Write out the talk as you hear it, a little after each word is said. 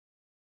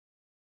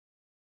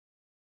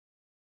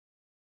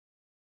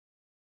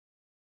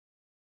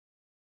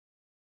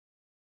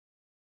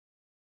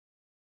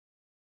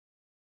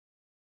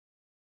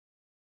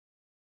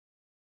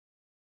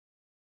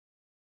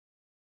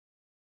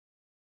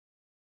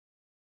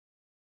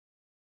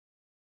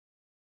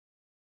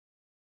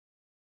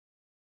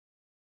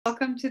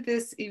Welcome to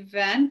this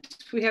event.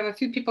 We have a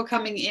few people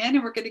coming in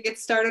and we're going to get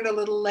started a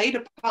little late.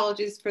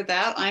 Apologies for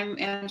that. I'm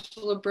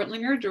Angela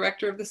Brintlinger,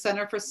 Director of the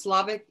Center for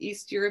Slavic,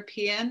 East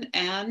European,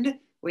 and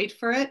wait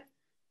for it,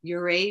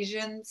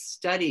 Eurasian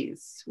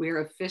Studies.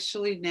 We're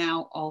officially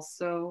now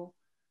also,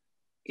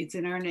 it's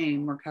in our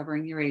name, we're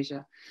covering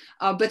Eurasia.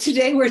 But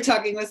today we're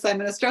talking with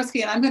Simon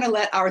Ostrovsky, and I'm going to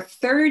let our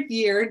third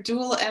year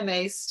dual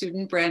MA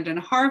student, Brandon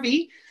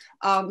Harvey,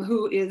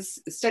 who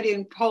is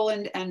studying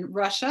Poland and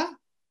Russia,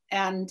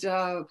 and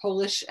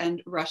Polish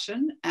and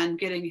Russian, and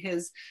getting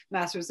his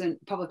master's in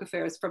public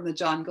affairs from the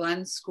John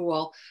Glenn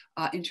School,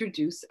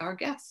 introduce our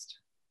guest.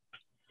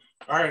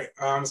 All right,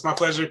 it's my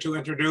pleasure to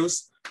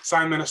introduce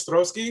Simon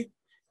Ostrovsky.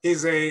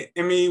 He's a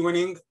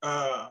Emmy-winning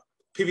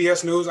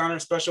PBS News Honor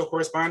Special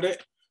Correspondent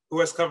who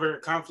has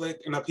covered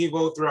conflict and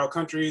upheaval throughout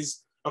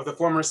countries of the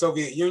former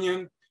Soviet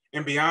Union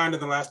and beyond in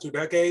the last 2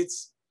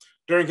 decades.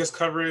 During his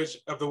coverage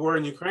of the war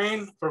in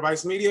Ukraine for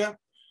Vice Media,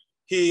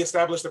 he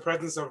established the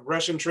presence of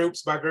Russian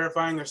troops by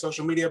verifying their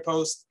social media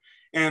posts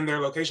and their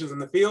locations in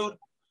the field.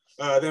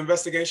 The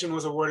investigation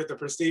was awarded the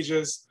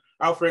prestigious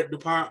Alfred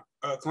DuPont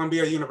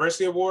Columbia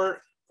University Award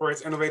for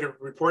its innovative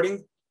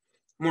reporting.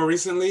 More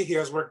recently, he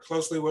has worked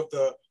closely with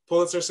the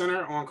Pulitzer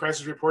Center on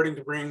crisis reporting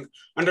to bring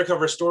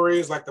undercover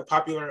stories like the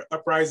popular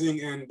uprising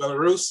in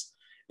Belarus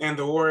and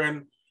the war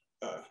in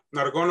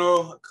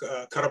Nagorno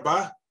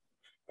Karabakh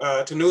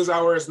to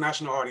NewsHour's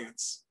national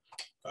audience.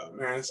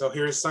 So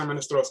here's Simon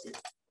Ostrovsky.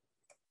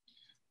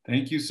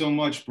 Thank you so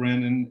much,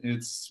 Brandon.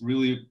 It's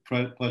really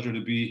a pleasure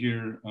to be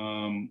here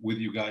with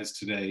you guys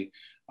today.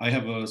 I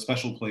have a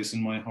special place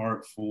in my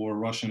heart for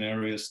Russian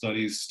area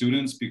studies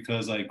students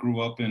because I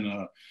grew up in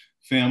a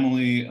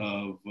family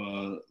of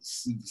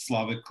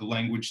Slavic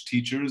language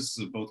teachers.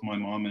 Both my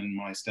mom and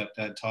my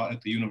stepdad taught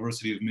at the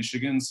University of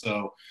Michigan.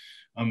 So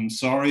I'm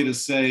sorry to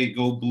say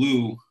go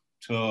blue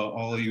to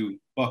all of you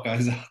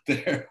Buckeyes out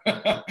there.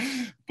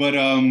 But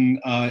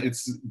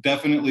it's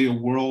definitely a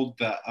world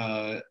that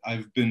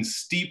I've been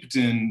steeped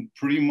in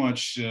pretty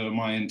much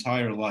my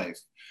entire life.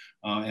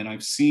 And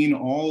I've seen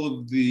all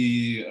of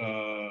the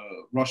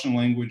Russian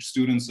language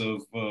students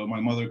of my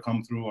mother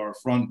come through our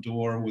front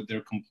door with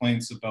their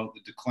complaints about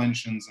the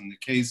declensions and the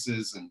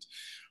cases and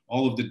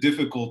all of the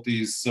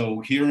difficulties.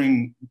 So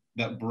hearing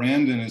that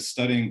Brandon is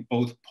studying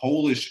both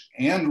Polish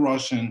and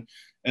Russian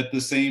at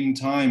the same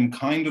time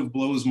kind of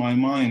blows my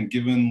mind,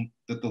 given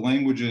that the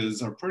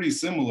languages are pretty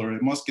similar.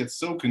 It must get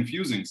so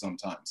confusing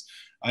sometimes.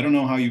 I don't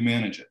know how you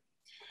manage it.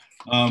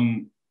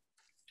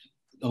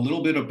 A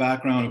little bit of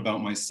background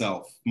about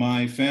myself.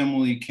 My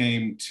family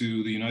came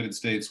to the United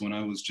States when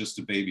I was just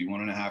a baby,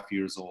 1.5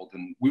 years old.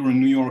 And we were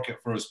in New York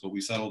at first, but we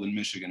settled in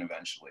Michigan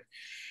eventually.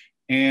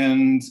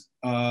 And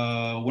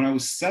when I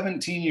was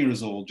 17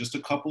 years old, just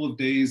a couple of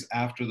days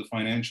after the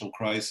financial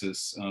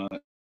crisis,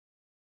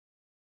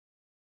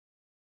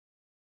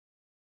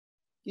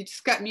 You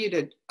just got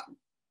muted,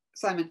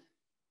 Simon.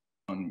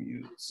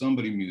 Unmute.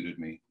 Somebody muted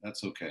me.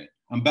 That's okay.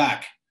 I'm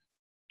back.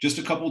 Just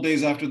a couple of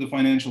days after the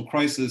financial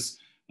crisis,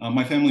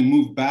 my family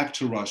moved back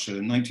to Russia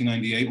in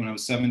 1998 when I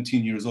was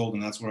 17 years old,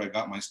 and that's where I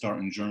got my start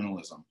in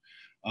journalism.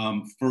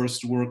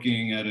 First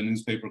working at a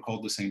newspaper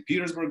called the St.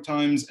 Petersburg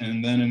Times,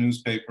 and then a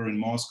newspaper in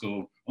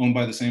Moscow owned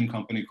by the same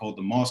company called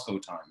the Moscow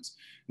Times,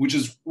 which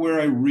is where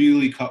I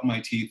really cut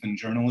my teeth in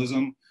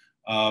journalism.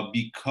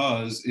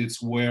 Because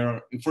it's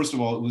where, first of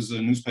all, it was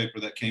a newspaper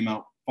that came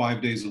out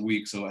 5 days a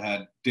week, so it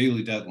had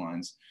daily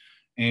deadlines.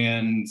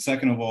 And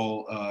second of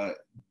all,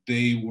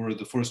 they were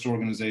the first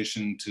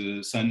organization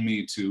to send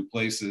me to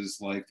places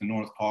like the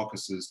North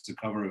Caucasus to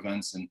cover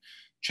events in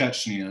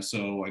Chechnya.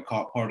 So I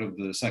caught part of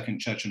the Second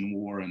Chechen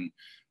War.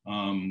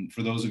 And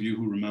for those of you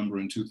who remember,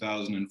 in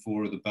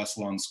 2004, the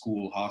Beslan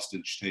school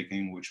hostage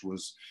taking, which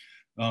was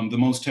the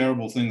most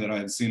terrible thing that I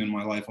had seen in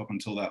my life up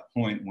until that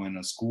point, when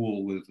a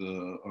school with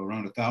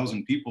around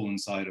 1,000 people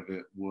inside of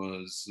it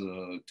was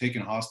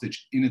taken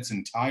hostage in its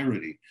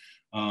entirety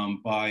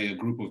by a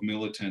group of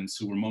militants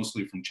who were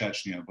mostly from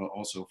Chechnya, but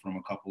also from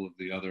a couple of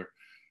the other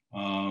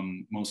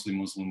mostly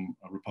Muslim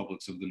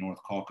republics of the North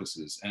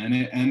Caucasus. And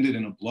it ended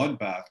in a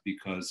bloodbath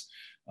because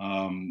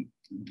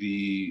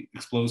the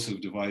explosive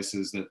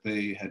devices that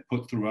they had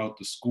put throughout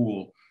the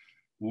school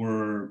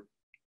were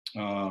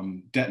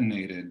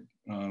detonated,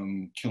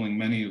 killing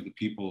many of the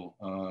people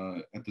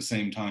at the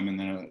same time, and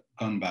then a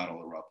gun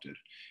battle erupted.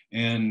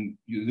 And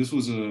this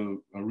was a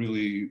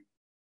really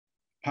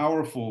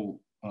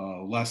powerful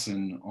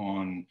lesson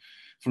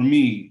for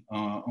me,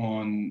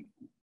 on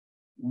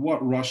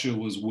what Russia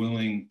was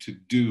willing to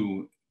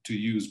do to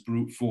use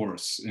brute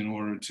force in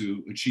order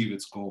to achieve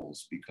its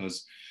goals.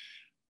 Because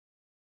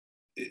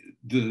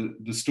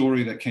the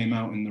story that came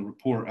out in the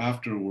report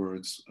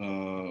afterwards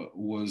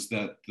was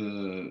that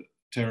the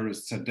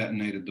terrorists had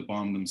detonated the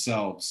bomb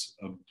themselves,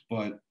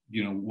 but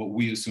what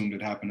we assumed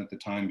had happened at the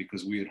time,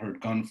 because we had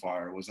heard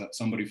gunfire, was that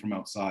somebody from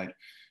outside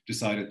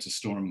decided to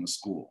storm the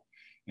school.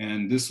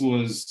 And this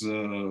was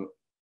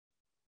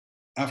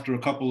after a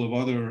couple of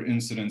other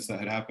incidents that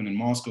had happened in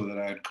Moscow that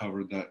I had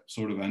covered that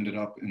sort of ended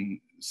up in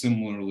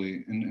similar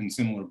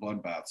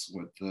bloodbaths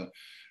with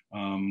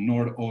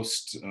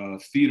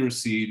Nordost theater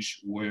siege,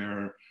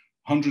 where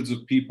hundreds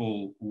of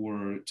people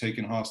were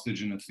taken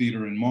hostage in a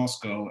theater in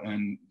Moscow,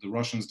 and the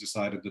Russians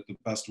decided that the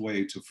best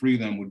way to free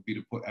them would be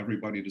to put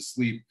everybody to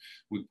sleep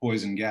with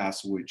poison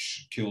gas,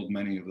 which killed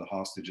many of the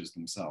hostages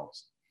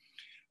themselves.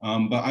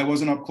 But I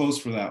wasn't up close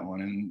for that one,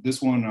 and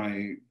this one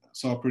I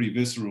saw pretty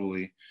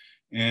viscerally,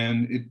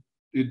 and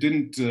it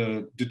didn't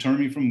deter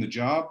me from the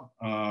job.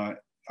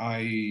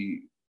 I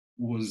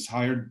was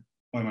hired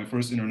by my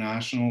first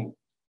international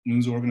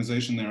news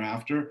organization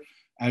thereafter,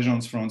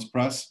 Agence France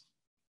Presse.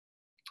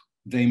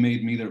 They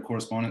made me their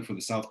correspondent for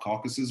the South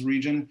Caucasus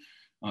region.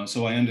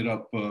 So I ended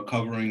up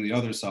covering the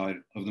other side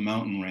of the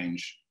mountain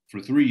range for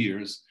 3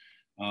 years,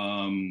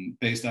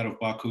 based out of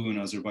Baku in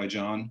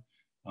Azerbaijan.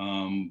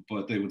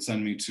 But they would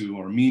send me to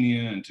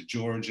Armenia and to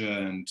Georgia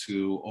and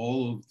to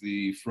all of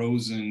the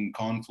frozen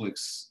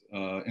conflicts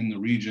in the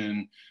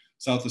region,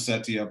 South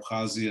Ossetia,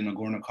 Abkhazia,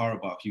 Nagorno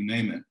Karabakh, you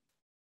name it.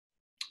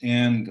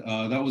 And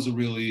that was a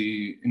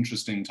really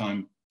interesting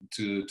time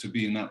to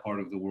be in that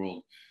part of the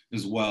world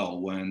as well,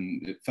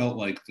 when it felt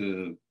like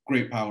the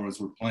great powers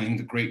were playing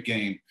the great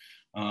game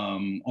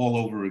all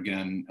over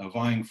again,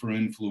 vying for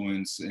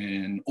influence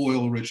in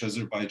oil-rich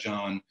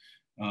Azerbaijan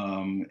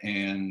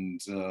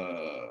and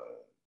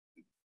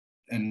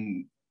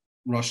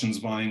Russians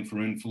vying for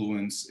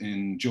influence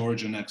in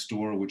Georgia next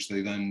door, which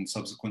they then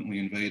subsequently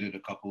invaded a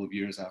couple of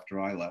years after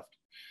I left.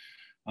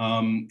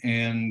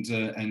 And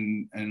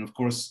of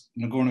course,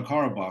 Nagorno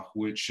Karabakh,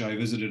 which I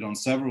visited on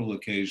several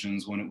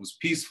occasions when it was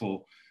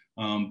peaceful,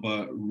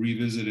 but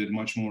revisited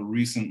much more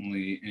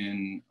recently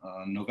in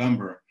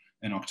November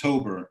and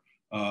October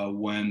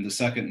when the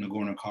second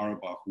Nagorno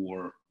Karabakh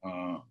war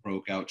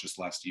broke out just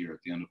last year,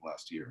 at the end of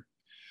last year.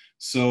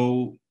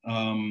 So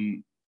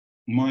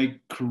my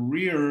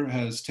career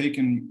has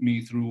taken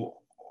me through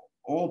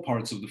all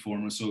parts of the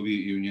former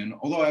Soviet Union,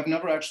 although I've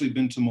never actually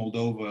been to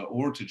Moldova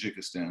or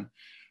Tajikistan,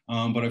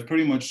 but I've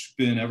pretty much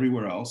been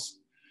everywhere else.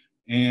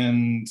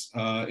 And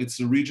it's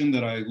a region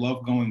that I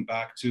love going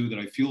back to, that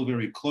I feel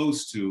very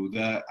close to,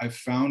 that I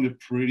found it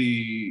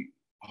pretty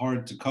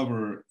hard to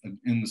cover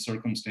in the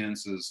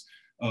circumstances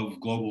of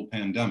global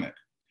pandemic.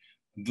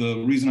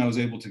 The reason I was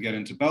able to get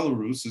into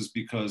Belarus is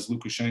because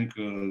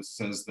Lukashenko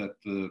says that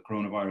the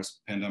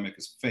coronavirus pandemic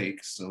is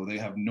fake, so they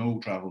have no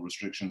travel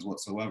restrictions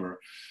whatsoever,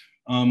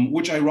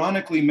 which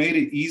ironically made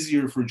it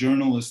easier for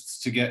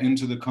journalists to get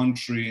into the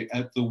country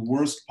at the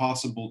worst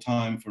possible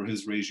time for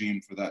his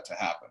regime for that to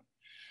happen.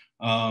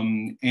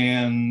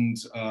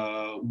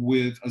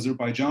 With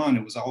Azerbaijan,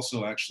 it was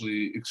also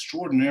actually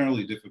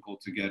extraordinarily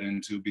difficult to get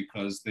into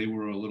because they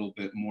were a little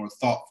bit more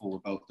thoughtful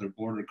about their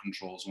border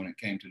controls when it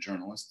came to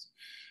journalists.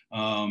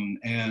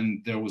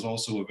 And there was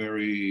also a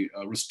very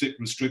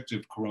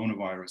restrictive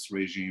coronavirus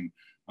regime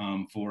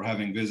for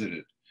having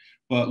visited.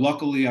 But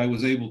luckily, I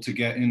was able to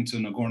get into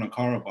Nagorno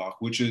Karabakh,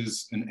 which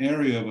is an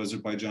area of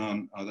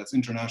Azerbaijan that's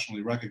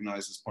internationally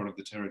recognized as part of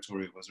the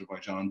territory of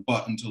Azerbaijan,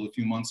 but until a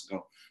few months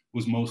ago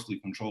was mostly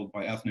controlled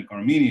by ethnic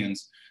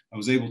Armenians. I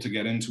was able to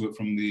get into it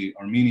from the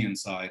Armenian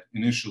side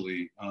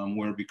initially,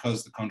 where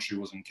because the country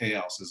was in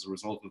chaos as a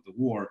result of the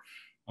war,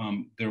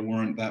 there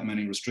weren't that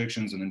many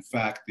restrictions. And in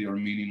fact, the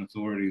Armenian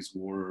authorities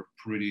were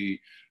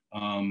pretty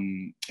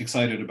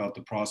excited about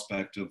the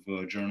prospect of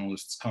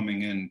journalists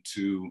coming in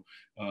to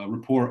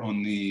report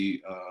on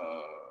the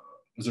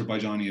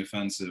Azerbaijani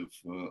offensive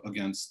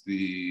against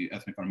the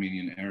ethnic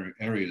Armenian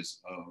areas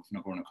of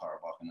Nagorno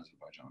Karabakh and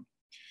Azerbaijan.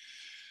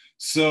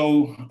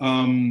 So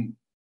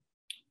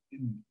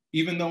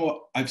even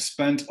though I've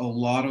spent a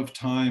lot of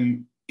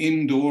time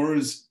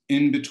indoors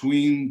in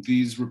between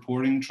these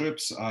reporting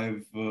trips,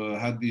 I've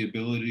had the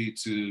ability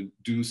to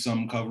do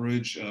some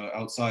coverage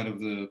outside of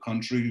the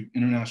country.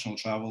 International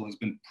travel has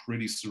been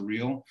pretty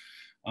surreal,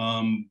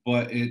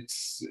 but it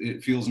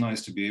feels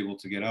nice to be able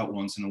to get out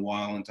once in a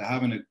while and to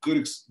having a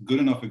good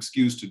enough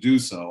excuse to do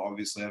so.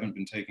 Obviously, I haven't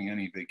been taking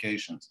any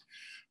vacations,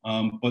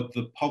 but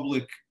the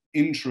public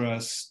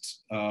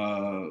interest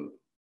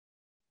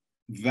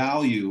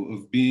value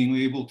of being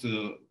able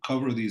to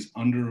cover these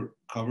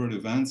undercovered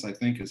events, I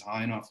think, is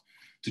high enough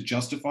to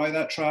justify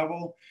that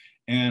travel.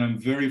 And I'm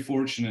very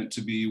fortunate to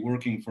be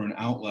working for an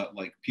outlet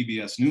like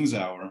PBS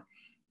NewsHour,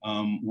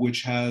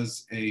 which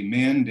has a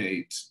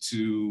mandate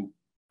to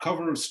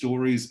cover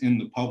stories in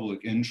the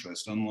public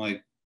interest,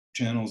 unlike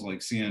channels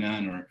like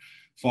CNN or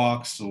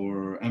Fox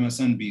or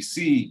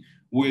MSNBC,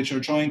 which are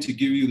trying to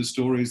give you the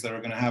stories that are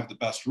going to have the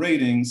best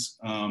ratings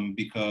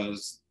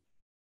because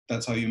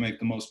that's how you make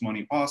the most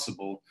money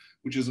possible,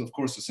 which is of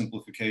course a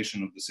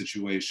simplification of the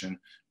situation.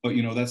 But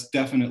you know, that's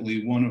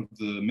definitely one of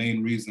the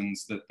main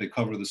reasons that they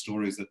cover the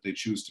stories that they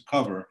choose to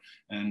cover.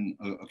 And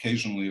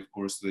occasionally, of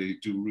course, they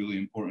do really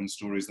important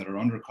stories that are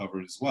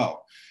undercovered as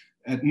well.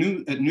 At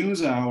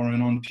NewsHour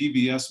and on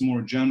PBS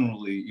more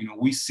generally, you know,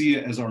 we see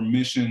it as our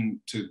mission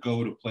to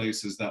go to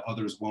places that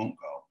others won't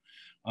go.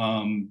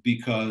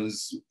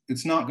 Because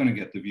it's not going to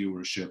get the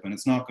viewership and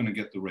it's not going to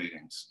get the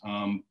ratings.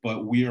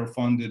 But we are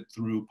funded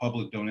through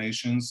public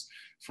donations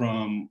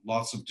from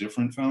lots of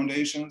different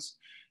foundations.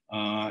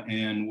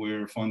 and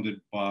we're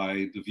funded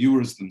by the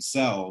viewers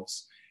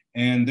themselves.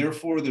 And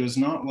therefore, there's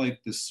not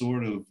like this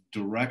sort of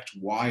direct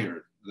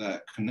wire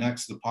that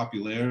connects the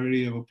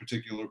popularity of a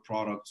particular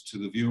product to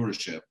the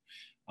viewership,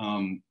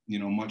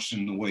 much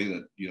in the way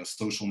that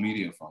social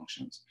media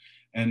functions.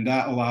 And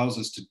that allows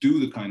us to do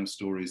the kind of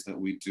stories that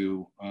we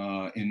do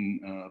in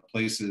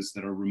places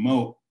that are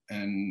remote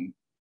and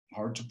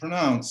hard to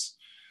pronounce,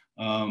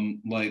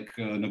 like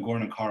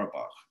Nagorno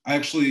Karabakh. I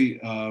actually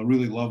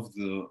really love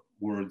the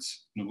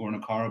words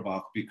Nagorno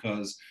Karabakh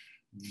because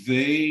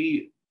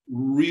they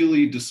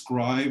really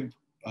describe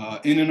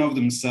in and of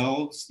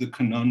themselves the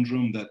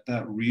conundrum that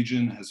that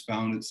region has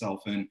found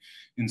itself in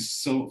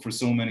for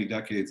so many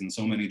decades and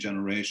so many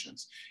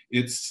generations.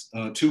 It's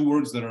two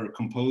words that are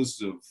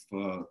composed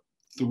of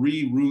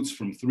three roots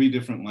from three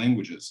different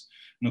languages.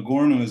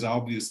 Nagorno is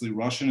obviously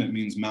Russian, it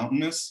means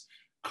mountainous.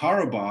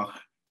 Karabakh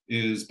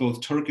is both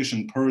Turkish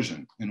and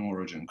Persian in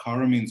origin.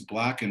 Kara means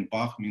black and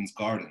Bakh means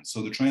garden.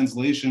 So the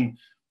translation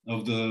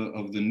of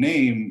the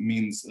name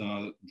means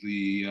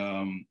the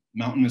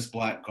mountainous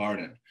black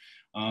garden.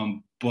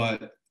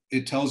 But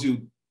it tells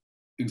you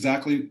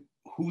exactly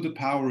who the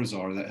powers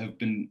are that have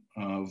been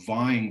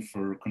vying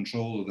for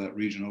control of that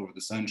region over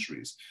the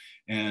centuries.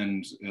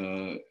 And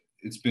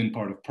it's been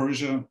part of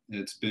Persia,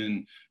 it's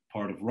been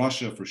part of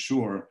Russia for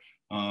sure,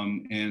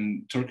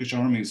 and Turkish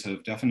armies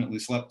have definitely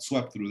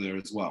swept through there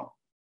as well.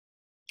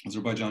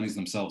 Azerbaijanis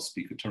themselves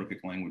speak a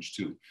Turkic language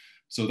too.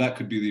 So that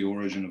could be the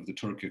origin of the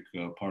Turkic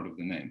part of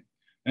the name.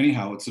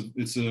 Anyhow,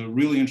 it's a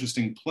really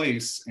interesting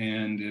place,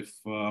 and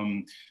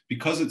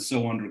because it's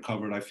so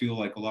undercovered, I feel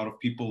like a lot of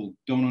people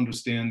don't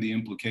understand the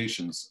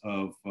implications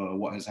of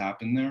what has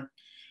happened there,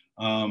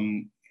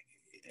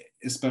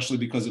 especially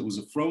because it was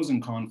a frozen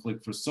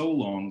conflict for so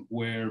long,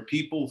 where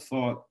people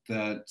thought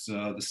that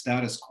the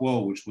status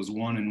quo, which was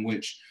one in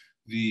which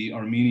the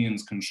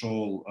Armenians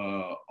control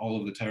all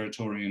of the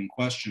territory in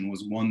question,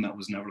 was one that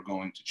was never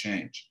going to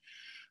change.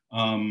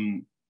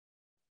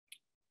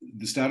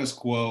 The status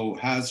quo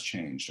has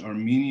changed.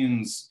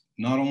 Armenians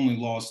not only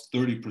lost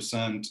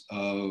 30%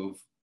 of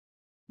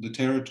the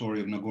territory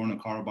of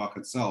Nagorno-Karabakh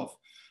itself,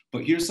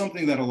 but here's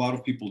something that a lot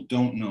of people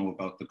don't know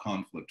about the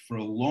conflict. For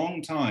a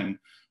long time,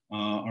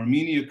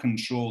 Armenia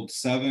controlled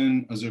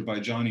 7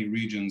 Azerbaijani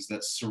regions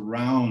that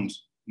surround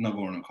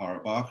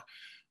Nagorno-Karabakh,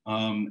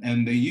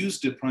 and they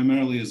used it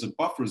primarily as a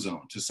buffer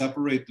zone to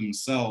separate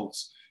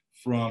themselves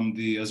from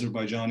the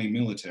Azerbaijani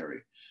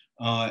military.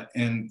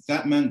 And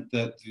that meant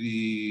that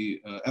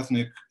the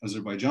ethnic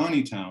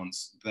Azerbaijani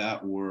towns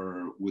that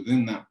were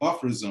within that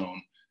buffer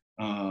zone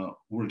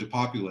were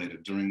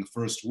depopulated during the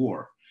First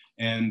War,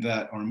 and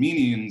that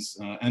Armenians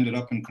ended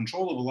up in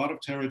control of a lot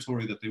of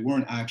territory that they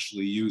weren't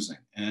actually using.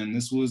 And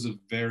this was a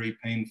very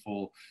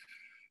painful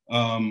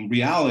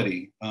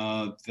reality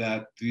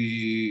that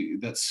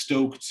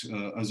stoked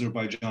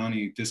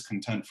Azerbaijani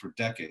discontent for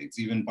decades.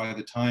 Even by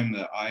the time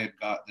that I had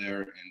got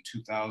there in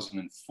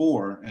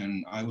 2004,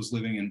 and I was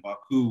living in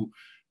Baku,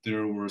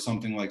 there were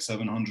something like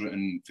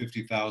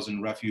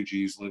 750,000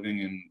 refugees living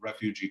in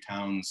refugee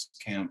towns,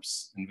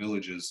 camps, and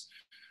villages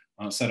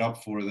set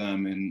up for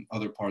them in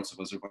other parts of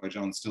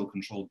Azerbaijan still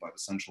controlled by the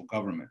central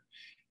government.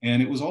 And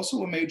it was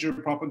also a major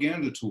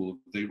propaganda tool of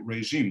the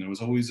regime. There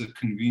was always a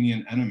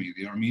convenient enemy,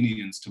 the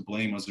Armenians, to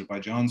blame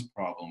Azerbaijan's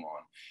problem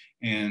on,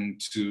 and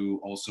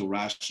to also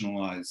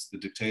rationalize the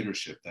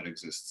dictatorship that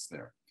exists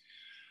there.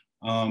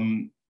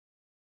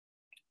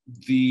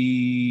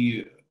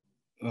 The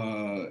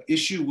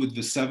issue with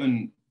the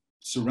 7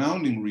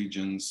 surrounding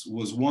regions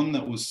was one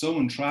that was so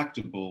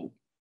intractable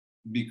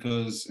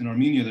because in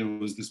Armenia there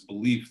was this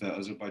belief that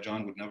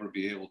Azerbaijan would never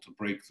be able to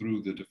break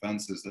through the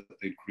defenses that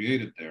they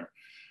created there.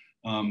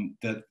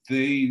 That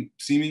they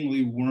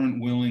seemingly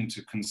weren't willing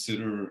to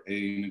consider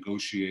a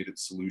negotiated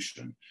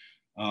solution.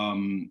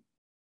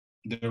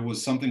 There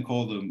was something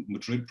called the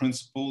Madrid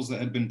Principles that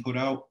had been put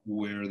out,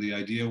 where the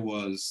idea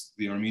was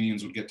the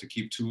Armenians would get to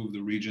keep 2 of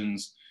the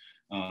regions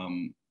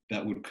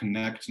that would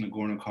connect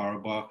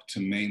Nagorno-Karabakh to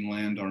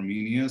mainland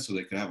Armenia, so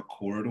they could have a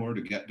corridor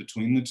to get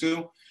between the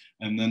 2.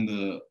 And then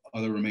the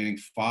other remaining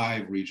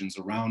 5 regions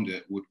around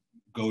it would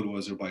go to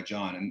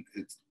Azerbaijan. And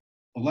it's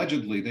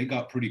allegedly, they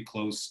got pretty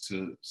close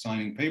to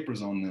signing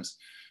papers on this,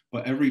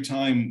 but every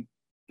time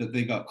that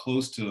they got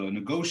close to a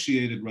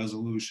negotiated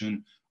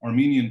resolution,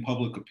 Armenian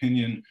public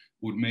opinion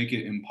would make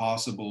it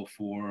impossible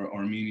for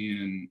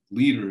Armenian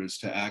leaders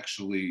to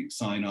actually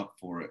sign up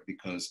for it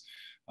because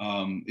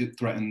it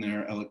threatened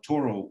their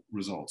electoral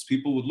results.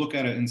 People would look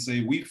at it and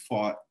say, we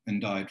fought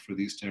and died for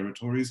these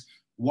territories.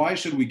 Why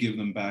should we give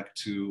them back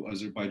to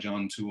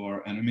Azerbaijan, to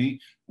our enemy,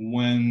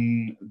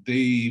 when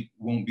they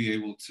won't be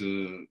able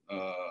to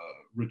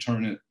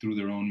return it through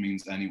their own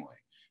means anyway?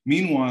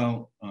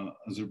 Meanwhile,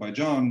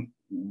 Azerbaijan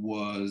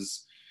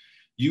was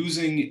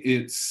using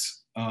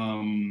its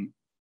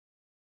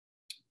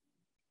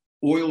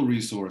oil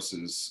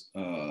resources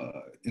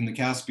in the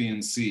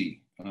Caspian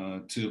Sea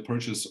to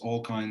purchase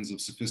all kinds of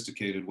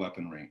sophisticated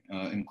weaponry,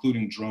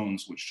 including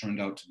drones, which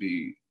turned out to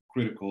be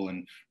critical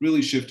and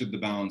really shifted the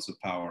balance of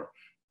power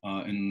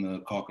in the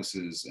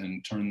Caucasus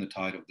and turn the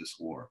tide of this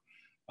war.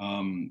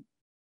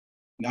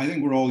 I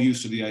think we're all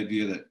used to the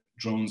idea that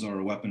drones are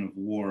a weapon of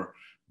war,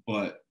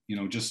 but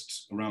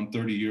just around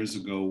 30 years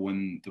ago,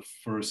 when the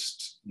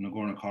first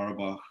Nagorno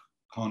Karabakh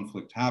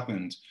conflict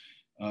happened,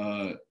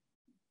 the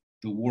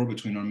war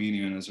between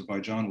Armenia and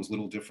Azerbaijan was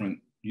little different,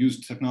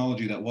 used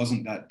technology that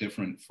wasn't that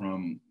different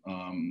from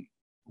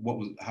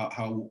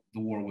how the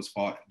war was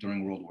fought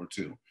during World War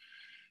II.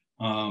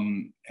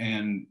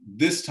 And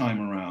this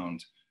time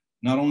around,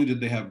 not only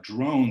did they have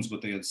drones,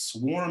 but they had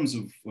swarms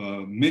of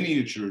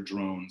miniature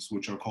drones,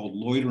 which are called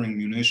loitering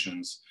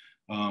munitions,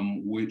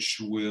 which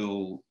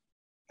will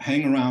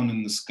hang around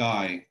in the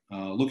sky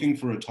looking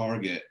for a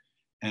target.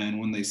 And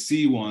when they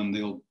see one,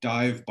 they'll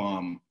dive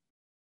bomb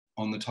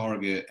on the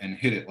target and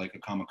hit it like a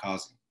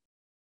kamikaze.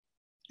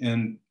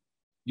 And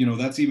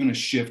that's even a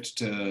shift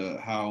to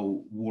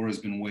how war has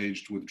been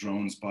waged with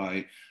drones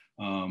by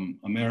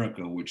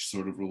America, which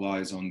sort of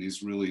relies on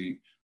these really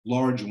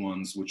large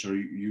ones, which are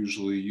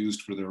usually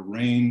used for their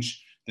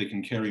range. They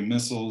can carry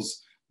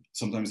missiles.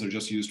 Sometimes they're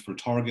just used for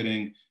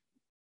targeting.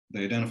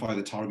 They identify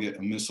the target,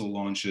 a missile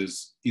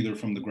launches either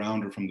from the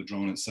ground or from the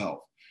drone itself.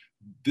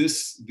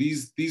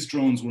 These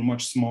drones were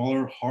much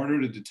smaller,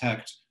 harder to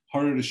detect,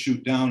 harder to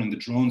shoot down, and the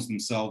drones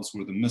themselves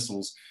were the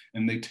missiles,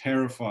 and they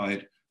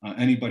terrified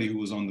anybody who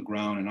was on the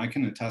ground. And I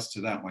can attest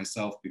to that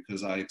myself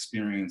because I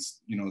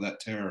experienced that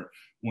terror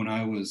when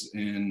I was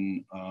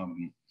in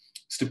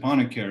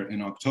Stepanakert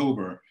in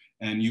October,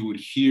 and you would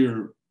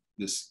hear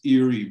this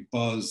eerie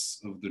buzz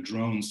of the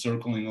drone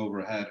circling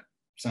overhead,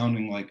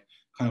 sounding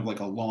kind of like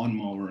a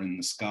lawnmower in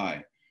the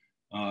sky.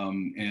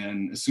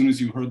 And as soon as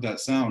you heard that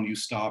sound, you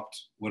stopped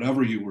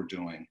whatever you were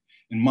doing.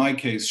 In my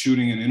case,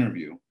 shooting an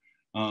interview.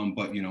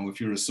 But if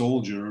you're a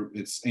soldier,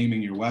 it's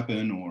aiming your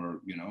weapon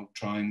or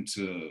trying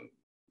to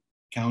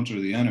counter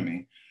the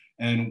enemy,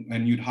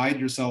 and you'd hide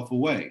yourself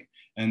away.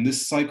 And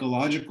this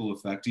psychological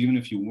effect, even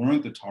if you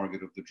weren't the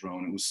target of the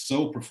drone, it was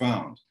so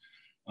profound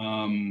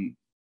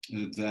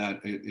that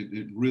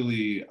it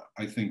really,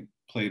 I think,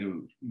 played a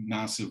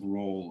massive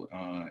role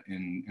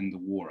in the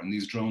war. And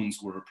these drones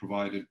were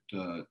provided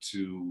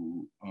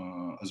to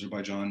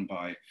Azerbaijan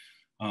by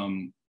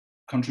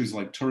countries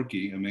like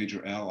Turkey, a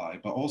major ally,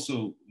 but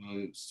also,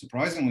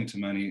 surprisingly to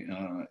many,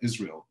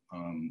 Israel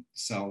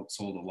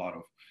sold a lot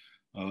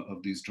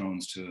of these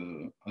drones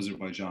to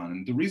Azerbaijan.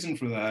 And the reason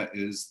for that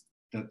is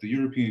that the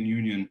European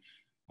Union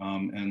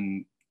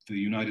and the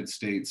United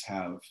States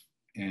have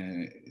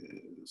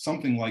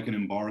something like an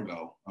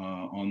embargo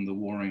on the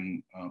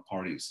warring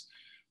parties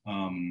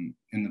in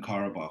the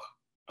Karabakh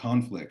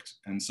conflict.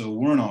 And so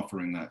weren't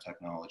offering that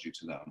technology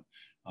to them.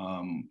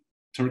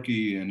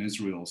 Turkey and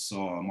Israel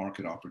saw a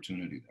market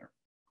opportunity there.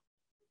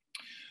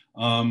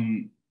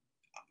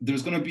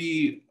 There's going to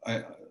be,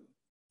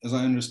 as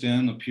I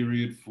understand, a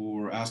period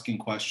for asking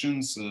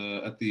questions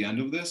at the end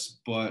of this,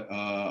 but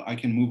I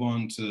can move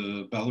on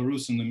to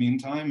Belarus in the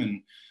meantime,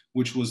 and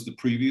which was the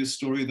previous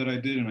story that I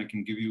did, and I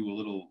can give you a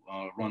little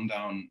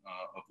rundown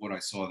of what I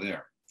saw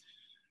there.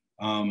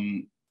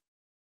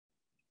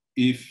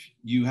 If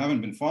you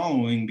haven't been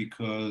following,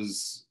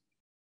 because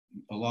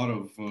a lot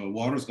of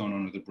water's gone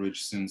under the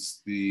bridge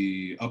since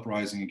the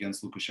uprising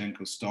against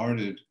Lukashenko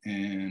started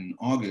in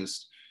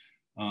August,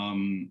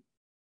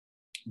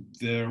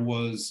 there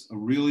was a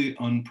really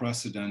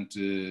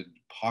unprecedented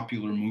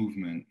popular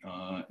movement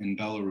in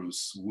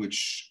Belarus,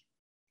 which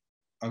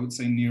I would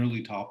say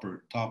nearly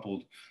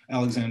toppled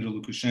Alexander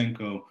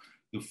Lukashenko,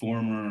 the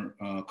former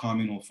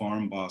communal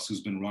farm boss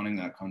who's been running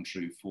that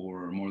country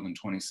for more than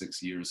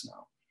 26 years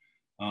now.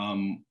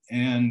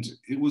 And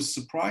it was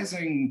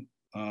surprising,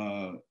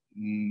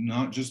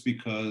 not just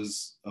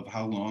because of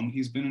how long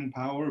he's been in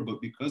power,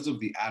 but because of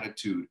the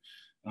attitude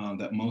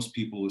that most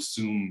people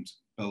assumed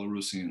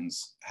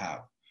Belarusians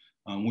have,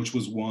 which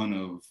was one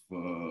of,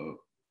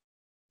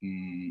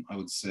 I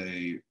would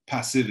say,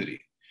 passivity,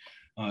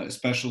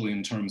 especially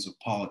in terms of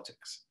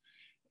politics.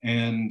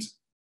 And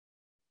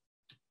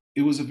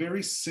it was a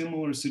very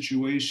similar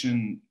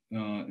situation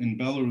in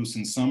Belarus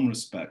in some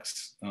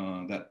respects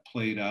that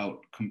played out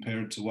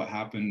compared to what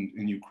happened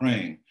in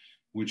Ukraine,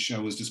 which I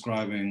was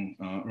describing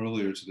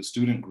earlier to the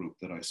student group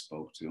that I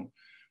spoke to,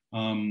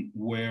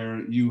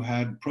 where you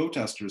had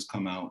protesters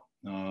come out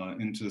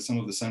into some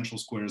of the central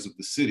squares of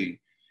the city,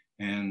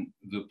 and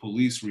the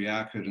police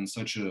reacted in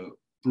such a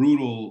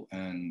brutal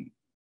and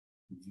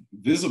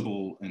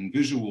visible and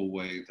visual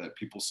way that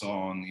people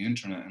saw on the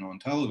internet and on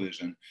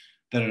television,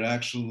 that it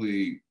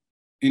actually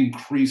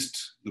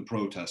increased the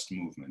protest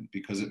movement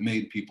because it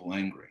made people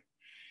angry.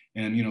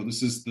 And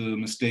this is the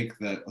mistake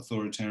that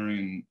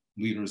authoritarian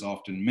leaders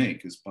often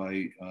make, is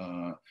by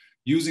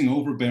using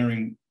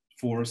overbearing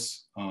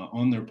force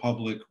on their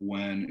public,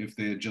 when if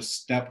they had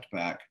just stepped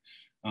back,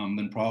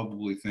 then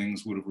probably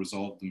things would have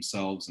resolved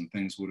themselves and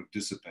things would have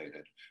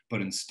dissipated.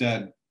 But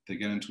instead, they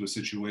get into a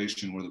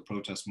situation where the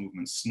protest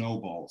movement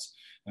snowballs,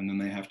 and then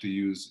they have to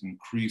use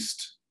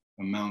increased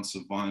amounts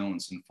of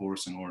violence and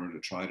force in order to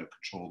try to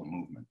control the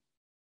movement.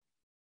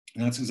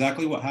 And that's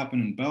exactly what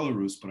happened in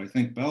Belarus, but I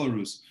think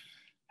Belarus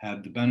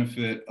had the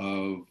benefit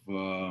of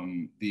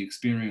the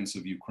experience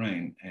of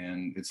Ukraine,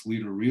 and its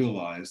leader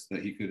realized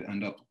that he could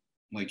end up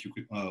like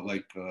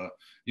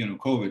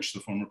Yanukovych, the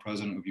former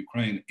president of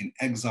Ukraine, in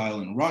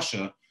exile in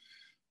Russia,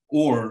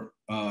 or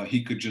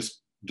he could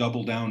just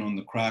double down on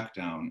the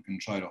crackdown and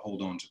try to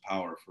hold on to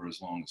power for as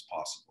long as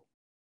possible.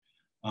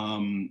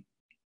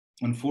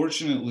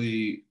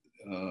 Unfortunately,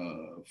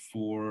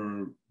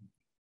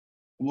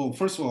 well,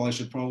 first of all, I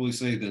should probably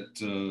say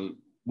that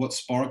what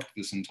sparked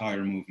this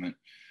entire movement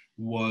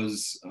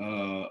was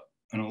an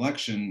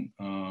election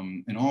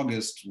in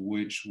August,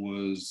 which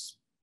was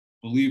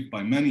believed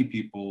by many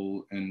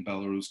people in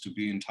Belarus to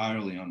be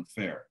entirely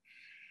unfair.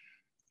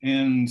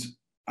 And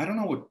I don't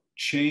know what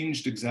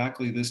changed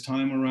exactly this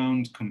time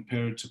around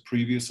compared to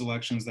previous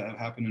elections that have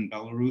happened in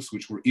Belarus,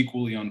 which were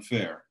equally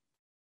unfair,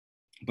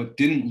 but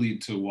didn't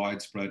lead to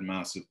widespread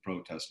massive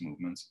protest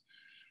movements.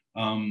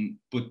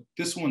 But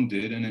this one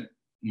did, and it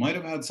might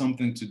have had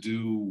something to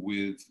do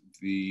with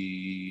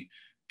the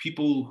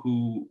people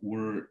who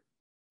were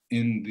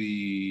on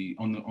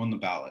the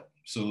ballot.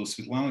 So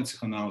Svetlana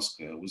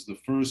Tikhanovskaya was the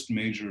first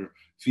major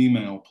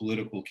female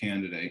political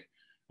candidate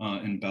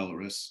in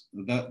Belarus.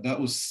 That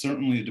was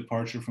certainly a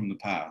departure from the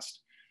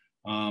past.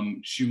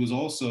 She was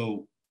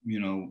also,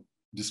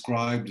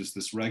 described as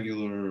this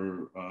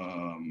regular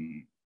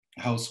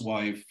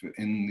housewife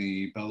in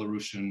the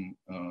Belarusian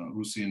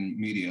Russian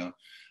media,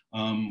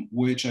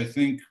 which I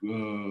think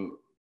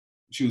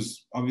she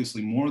was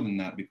obviously more than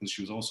that because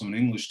she was also an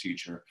English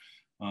teacher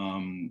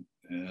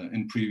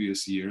in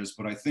previous years.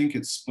 But I think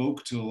it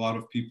spoke to a lot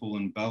of people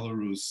in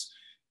Belarus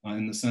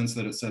in the sense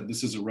that it said,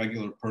 this is a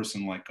regular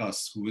person like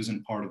us who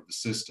isn't part of the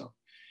system.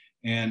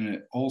 And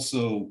it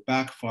also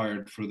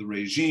backfired for the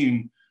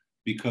regime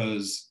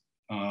because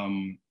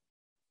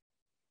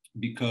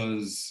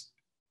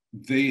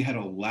they had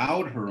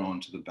allowed her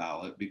onto the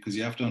ballot, because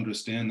you have to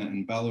understand that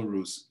in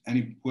Belarus,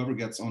 whoever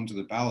gets onto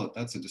the ballot,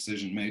 that's a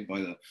decision made by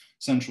the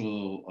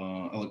Central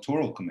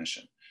Electoral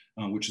Commission,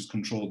 which is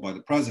controlled by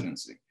the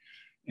presidency.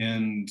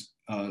 And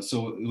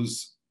so it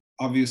was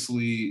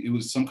obviously, it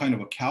was some kind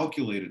of a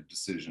calculated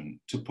decision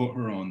to put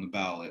her on the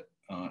ballot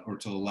or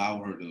to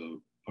allow her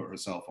to put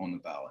herself on the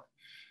ballot.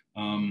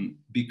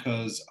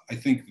 Because I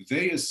think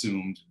they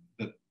assumed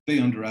that they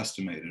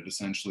underestimated,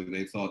 essentially.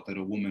 They thought that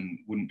a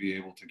woman wouldn't be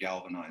able to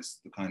galvanize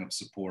the kind of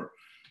support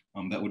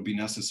that would be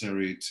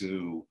necessary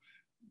to,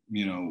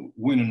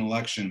 win an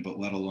election, but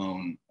let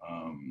alone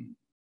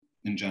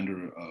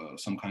engender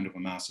some kind of a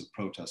massive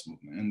protest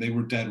movement. And they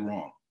were dead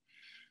wrong.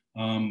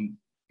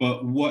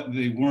 But what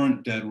they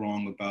weren't dead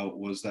wrong about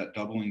was that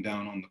doubling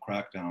down on the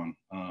crackdown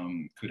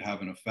could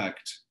have an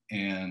effect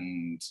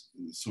and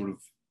sort of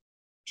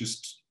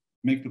just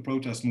make the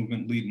protest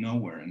movement lead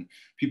nowhere. And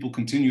people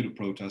continue to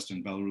protest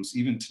in Belarus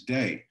even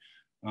today,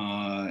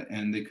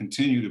 and they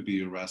continue to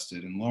be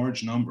arrested in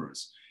large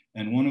numbers.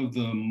 And one of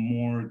the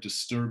more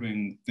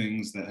disturbing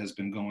things that has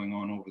been going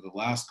on over the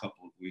last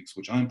couple of weeks,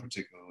 which I'm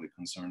particularly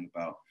concerned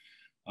about,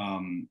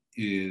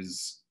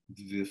 is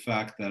the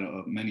fact that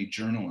many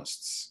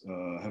journalists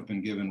have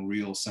been given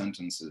real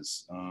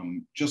sentences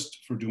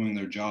just for doing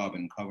their job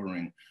and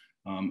covering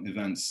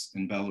events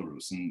in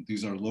Belarus. And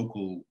these are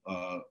local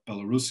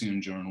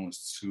Belarusian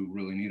journalists who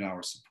really need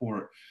our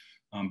support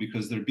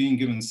because they're being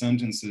given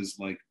sentences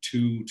like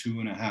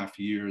 2.5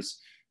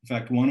 years. In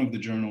fact, one of the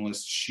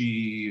journalists,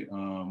 she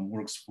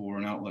works for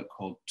an outlet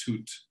called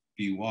Tut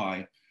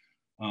BY,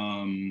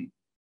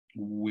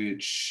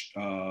 which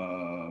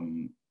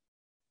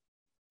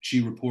she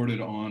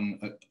reported on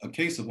a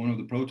case of one of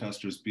the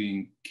protesters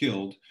being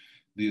killed.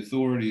 The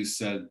authorities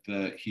said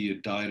that he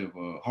had died of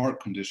a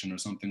heart condition or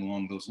something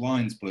along those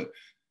lines, but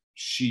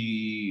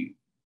she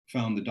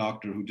found the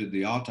doctor who did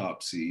the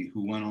autopsy,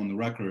 who went on the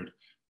record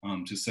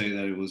to say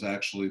that it was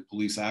actually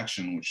police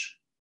action which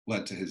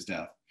led to his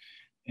death.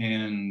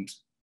 And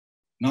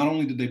not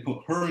only did they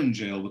put her in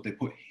jail, but they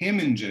put him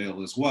in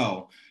jail as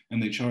well.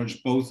 And they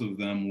charged both of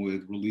them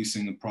with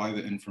releasing the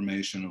private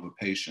information of a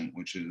patient,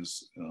 which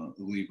is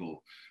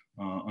illegal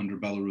under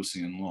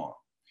Belarusian law.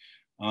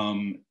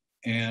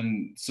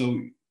 And so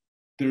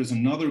there's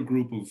another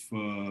group of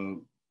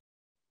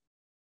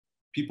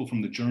people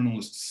from the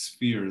journalist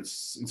sphere.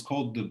 It's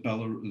called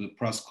the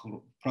Press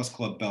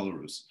Club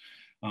Belarus,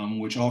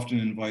 which often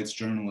invites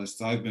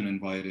journalists. I've been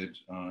invited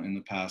in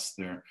the past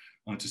there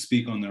to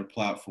speak on their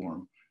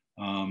platform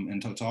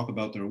and to talk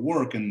about their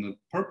work. And the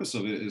purpose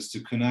of it is to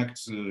connect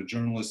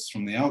journalists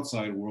from the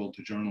outside world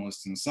to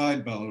journalists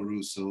inside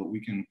Belarus so that we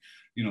can,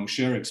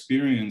 share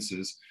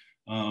experiences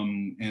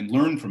and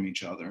learn from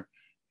each other.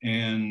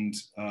 And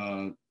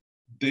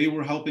they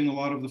were helping a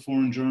lot of the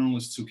foreign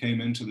journalists who came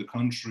into the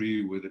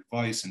country with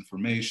advice,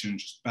 information,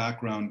 just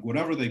background,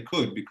 whatever they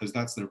could, because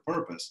that's their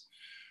purpose.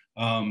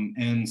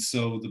 And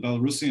so the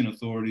Belarusian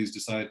authorities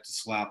decided to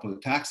slap a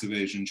tax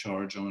evasion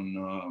charge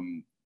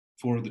on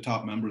 4 of the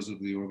top members of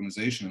the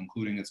organization,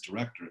 including its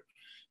director.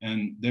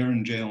 And they're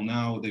in jail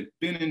now. They've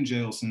been in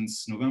jail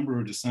since November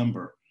or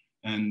December,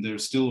 and they're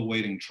still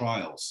awaiting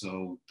trial.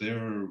 So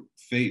their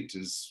fate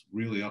is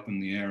really up in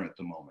the air at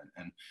the moment.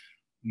 And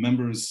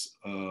members,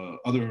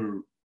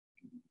 other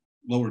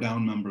lower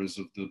down members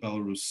of the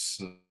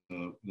Belarus,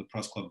 the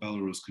Press Club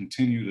Belarus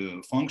continue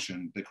to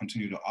function, they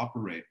continue to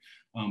operate,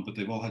 but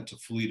they've all had to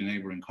flee to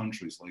neighboring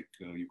countries like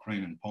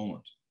Ukraine and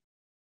Poland.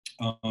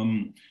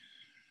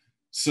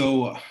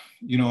 So,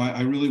 you know,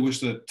 I really wish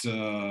that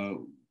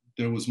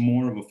there was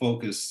more of a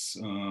focus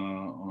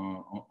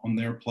on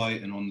their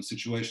plight and on the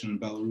situation in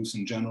Belarus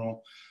in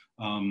general,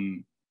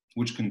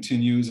 which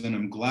continues. And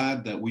I'm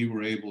glad that we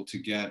were able to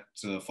get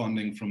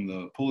funding from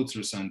the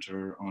Pulitzer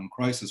Center on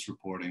crisis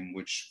reporting,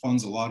 which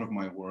funds a lot of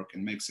my work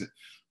and makes it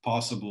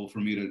possible for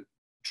me to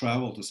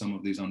travel to some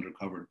of these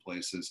undercovered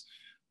places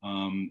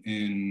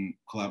in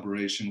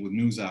collaboration with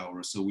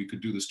NewsHour, so we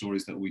could do the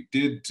stories that we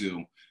did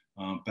do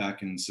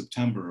back in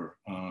September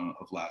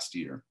of last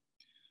year.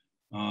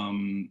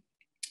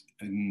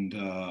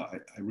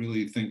 I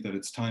really think that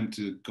it's time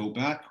to go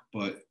back,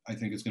 but I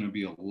think it's going to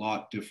be a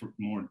lot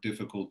more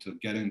difficult to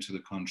get into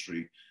the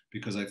country,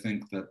 because I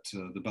think that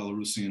the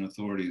Belarusian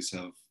authorities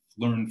have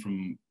learned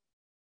from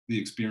the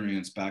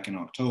experience back in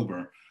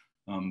October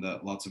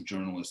that lots of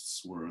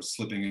journalists were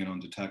slipping in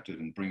undetected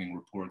and bringing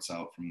reports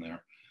out from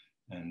there.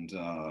 And,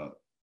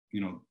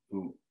 you know,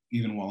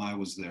 even while I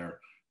was there,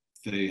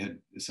 they had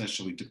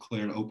essentially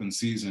declared open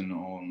season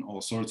on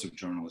all sorts of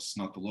journalists,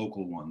 not the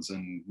local ones.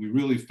 And we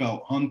really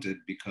felt hunted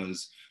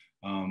because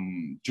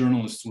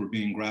journalists were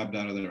being grabbed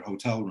out of their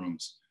hotel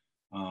rooms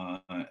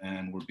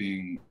and were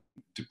being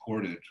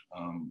deported,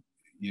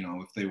 you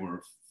know, if they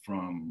were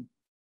from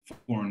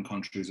foreign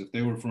countries. If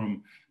they were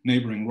from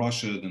neighboring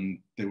Russia,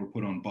 then they were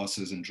put on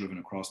buses and driven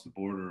across the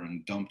border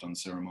and dumped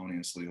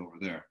unceremoniously over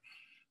there.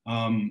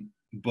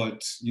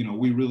 But you know,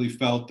 we really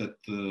felt that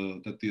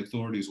the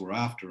authorities were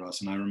after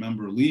us. And I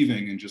remember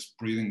leaving and just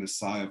breathing this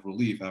sigh of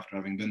relief after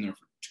having been there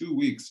for 2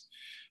 weeks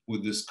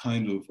with this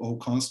kind of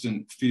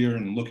constant fear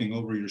and looking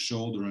over your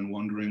shoulder and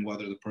wondering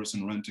whether the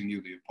person renting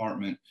you the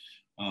apartment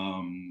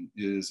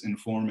is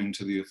informing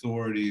to the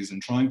authorities,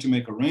 and trying to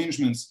make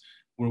arrangements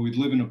where we'd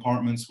live in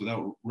apartments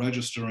without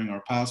registering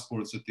our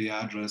passports at the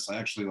address. I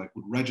actually would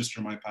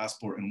register my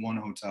passport in one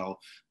hotel,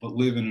 but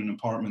live in an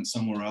apartment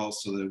somewhere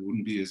else so that it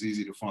wouldn't be as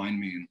easy to find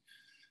me. And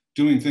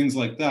doing things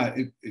like that,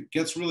 it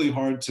gets really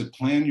hard to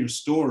plan your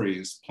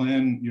stories,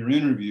 plan your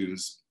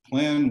interviews,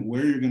 plan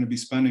where you're going to be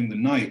spending the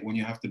night when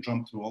you have to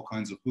jump through all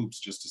kinds of hoops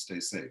just to stay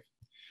safe.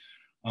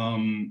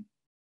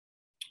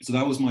 So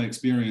that was my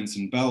experience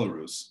in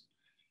Belarus.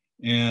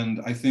 And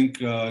I think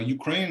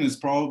Ukraine is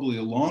probably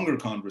a longer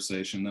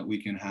conversation that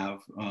we can have.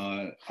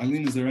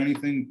 Eileen, is there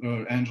anything,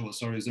 Angela,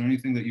 sorry, is there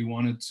anything that you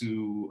wanted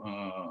to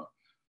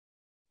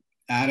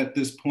add at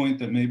this point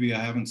that maybe I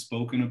haven't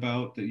spoken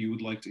about that you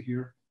would like to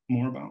hear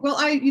more about? Well,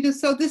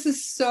 so this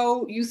is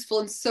so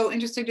useful and so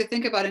interesting to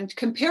think about, and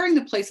comparing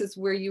the places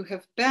where you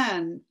have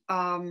been,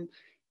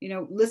 you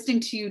know, listening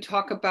to you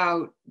talk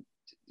about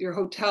your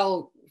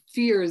hotel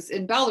fears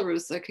in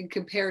Belarus, I can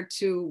compare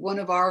to one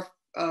of our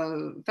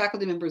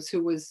faculty members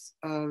who was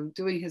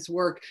doing his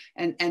work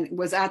and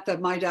was at the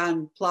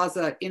Maidan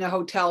Plaza in a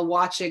hotel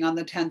watching on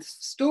the 10th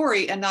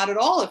story and not at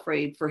all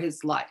afraid for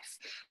his life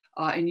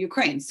in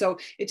Ukraine. So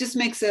it just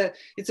makes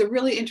it's a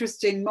really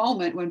interesting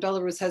moment when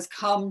Belarus has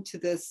come to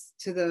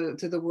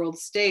the world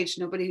stage.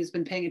 Nobody has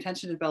been paying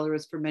attention to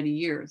Belarus for many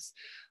years.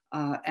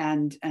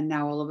 And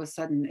now all of a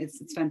sudden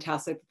it's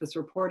fantastic that this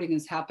reporting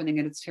is happening,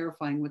 and it's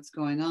terrifying what's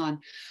going on.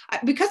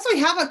 Because we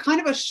have a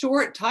kind of a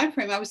short time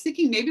frame, I was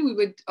thinking maybe we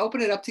would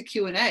open it up to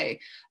Q&A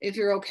if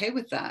you're okay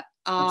with that.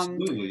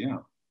 Absolutely, yeah.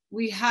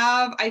 We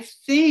have, I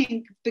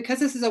think, because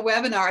this is a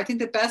webinar, I think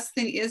the best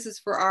thing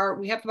is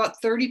we have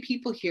about 30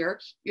 people here.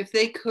 If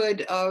they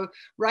could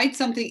write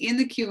something in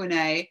the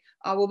Q&A,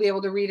 we'll be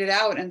able to read it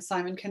out and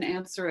Simon can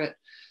answer it.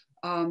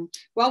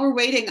 While we're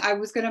waiting, I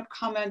was going to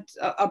comment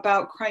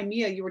about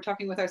Crimea. You were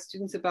talking with our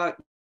students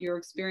about your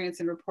experience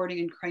in reporting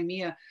in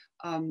Crimea.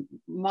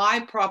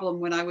 My problem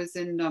when I was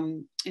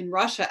in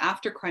Russia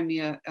after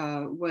Crimea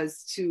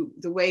was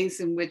the ways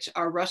in which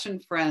our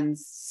Russian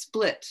friends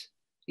split.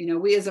 You know,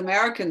 we as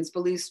Americans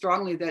believe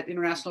strongly that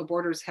international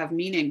borders have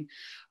meaning,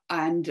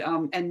 and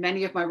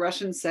many of my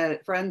Russian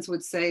friends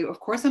would say, "Of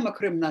course, I'm a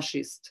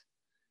Krymnashist."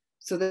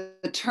 So the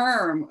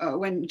term,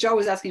 when Joe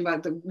was asking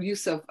about the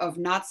use of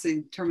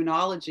Nazi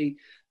terminology,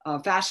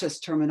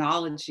 fascist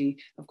terminology,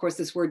 of course,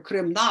 this word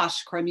Krym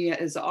nash, Crimea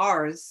is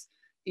ours,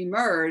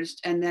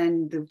 emerged. And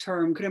then the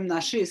term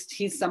Krymnashist,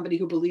 he's somebody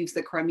who believes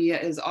that Crimea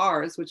is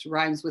ours, which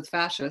rhymes with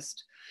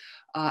fascist.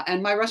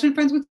 And my Russian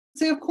friends would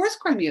say, of course,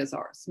 Crimea is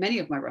ours, many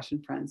of my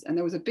Russian friends. And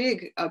there was a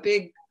big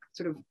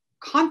sort of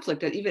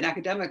conflict at even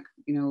academic,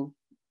 you know,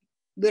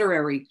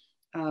 literary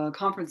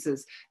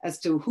conferences as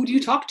to who do you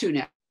talk to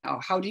now?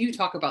 How do you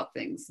talk about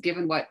things,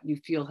 given what you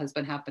feel has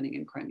been happening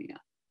in Crimea?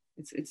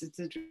 It's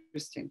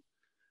interesting.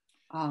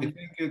 I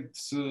think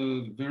it's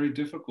a very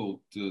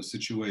difficult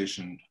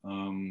situation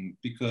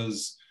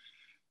because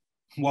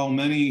while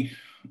many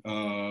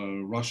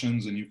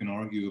Russians, and you can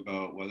argue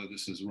about whether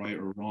this is right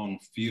or wrong,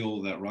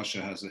 feel that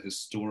Russia has a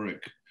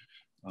historic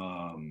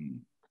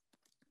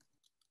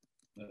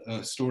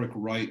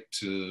right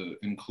to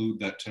include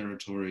that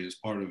territory as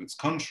part of its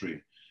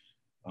country,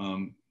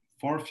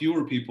 Far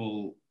fewer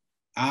people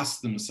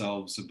ask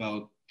themselves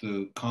about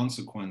the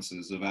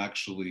consequences of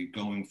actually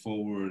going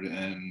forward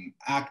and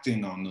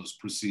acting on those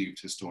perceived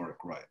historic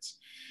rights.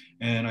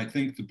 And I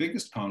think the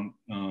biggest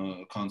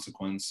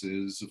consequence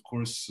is, of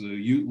course,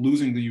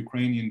 losing the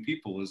Ukrainian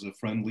people as a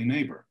friendly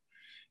neighbor.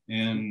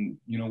 And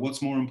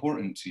what's more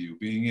important to you,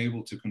 being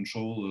able to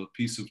control a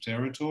piece of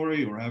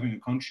territory or having a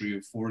country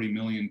of 40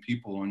 million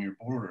people on your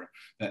border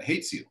that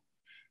hates you?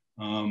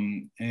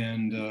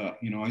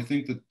 I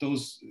think that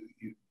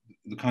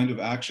the kind of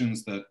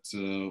actions that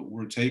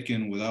were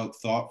taken without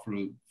thought for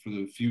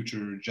the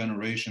future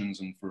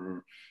generations and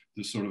for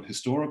the sort of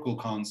historical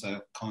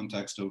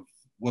context of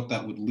what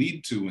that would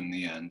lead to in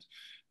the end,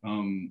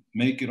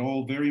 make it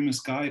all very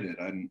misguided.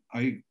 And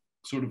I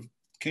sort of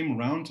came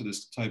around to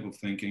this type of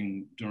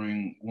thinking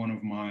during one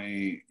of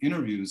my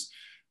interviews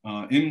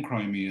in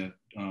Crimea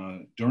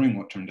during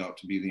what turned out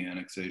to be the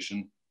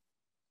annexation,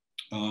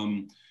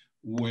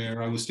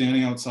 where I was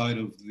standing outside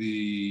of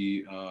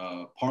the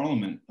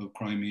parliament of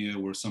Crimea,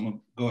 where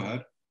go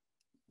ahead.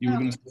 You were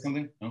going to say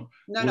something?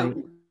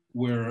 No.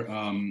 Where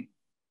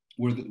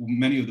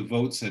many of the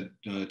votes had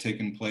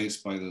taken place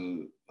by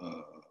the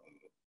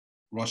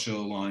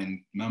Russia-aligned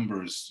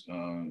members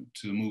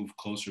to move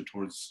closer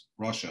towards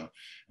Russia.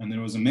 And there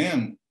was a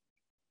man,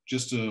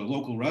 just a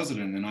local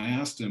resident, and I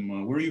asked him,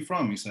 where are you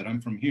from? He said,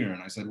 I'm from here.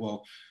 And I said,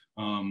 well,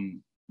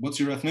 what's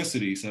your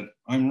ethnicity? He said,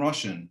 I'm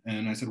Russian.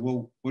 And I said,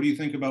 well, what do you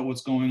think about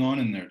what's going on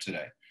in there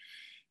today?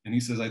 And he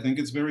says, I think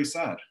it's very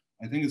sad.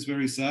 I think it's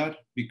very sad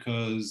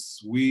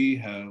because we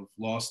have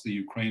lost the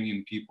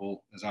Ukrainian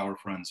people as our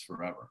friends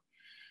forever.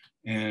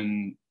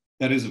 And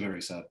that is a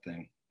very sad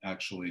thing,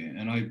 actually.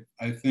 And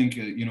I think,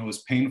 as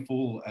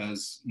painful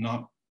as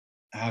not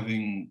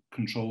having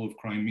control of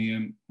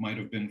Crimea might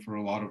have been for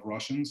a lot of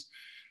Russians,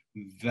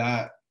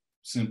 that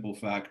simple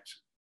fact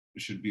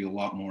should be a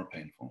lot more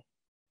painful.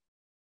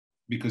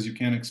 Because you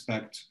can't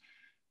expect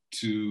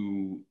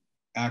to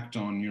act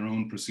on your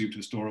own perceived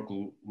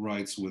historical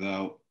rights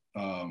without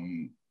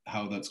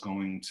how that's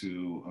going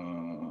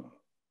to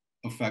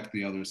affect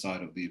the other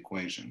side of the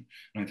equation.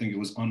 And I think it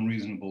was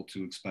unreasonable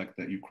to expect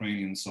that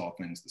Ukrainians saw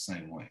things the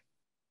same way.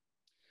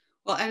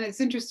 Well, and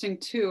it's interesting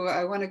too,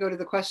 I want to go to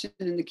the question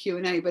in the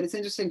Q&A, but it's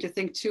interesting to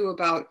think too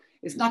about,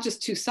 it's not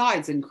just two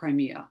sides in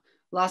Crimea.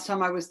 Last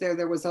time I was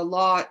there was a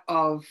lot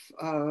of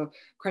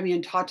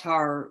Crimean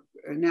Tatar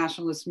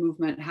nationalist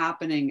movement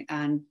happening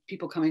and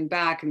people coming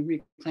back and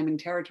reclaiming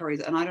territories.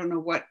 And I don't know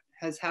what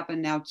has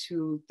happened now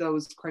to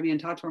those Crimean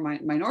Tatar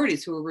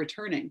minorities who are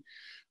returning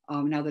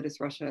now that it's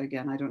Russia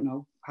again. I don't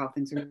know how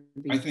things are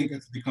being. I think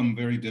it's become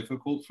very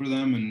difficult for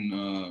them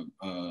and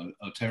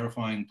a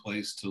terrifying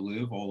place to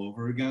live all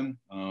over again.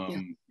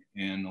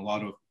 And a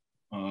lot of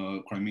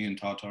Crimean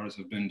Tatars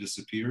have been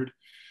disappeared.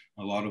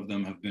 A lot of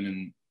them have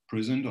been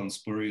imprisoned on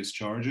spurious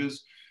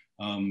charges.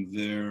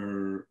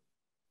 Their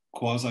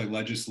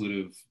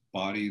quasi-legislative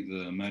body,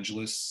 the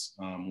Mejlis,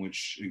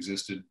 which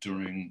existed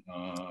during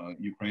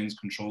Ukraine's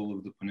control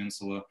of the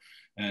peninsula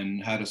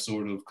and had a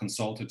sort of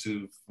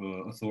consultative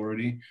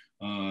authority,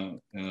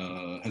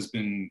 has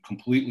been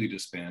completely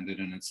disbanded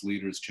and its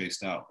leaders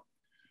chased out.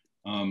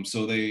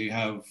 So they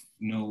have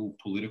no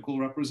political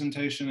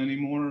representation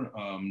anymore,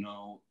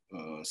 no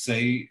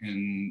say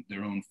in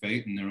their own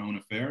fate and their own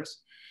affairs.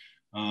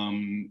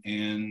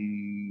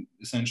 And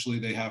essentially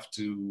they have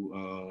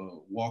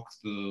to walk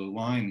the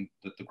line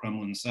that the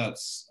Kremlin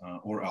sets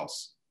or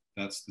else.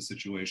 That's the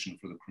situation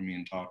for the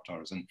Crimean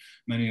Tatars. And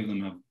many of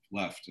them have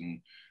left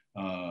and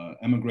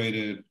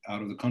emigrated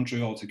out of the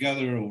country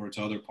altogether or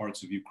to other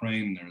parts of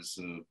Ukraine. There's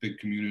a big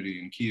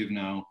community in Kiev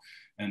now,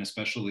 and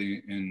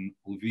especially in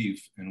Lviv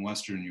in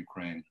Western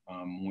Ukraine,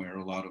 where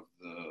a lot of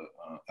the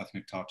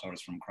ethnic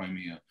Tatars from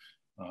Crimea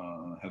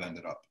have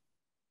ended up.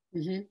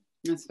 Mm-hmm.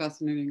 That's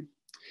fascinating.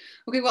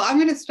 Okay, well, I'm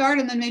going to start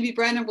and then maybe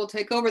Brandon will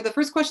take over. The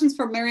first question is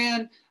from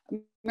Mariam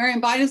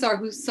Beinazar,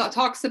 who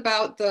talks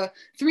about the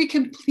three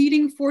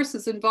completing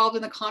forces involved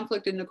in the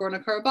conflict in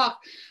Nagorno Karabakh.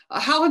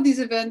 How have these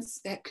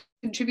events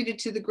contributed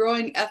to the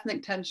growing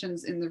ethnic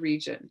tensions in the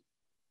region?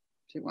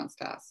 She wants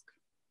to ask.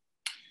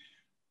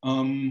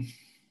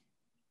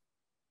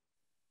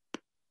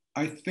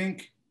 I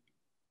think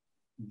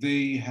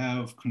they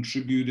have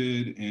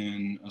contributed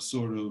in a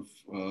sort of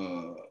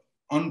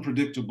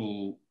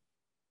unpredictable,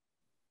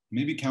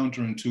 maybe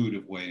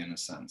counterintuitive way in a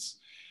sense.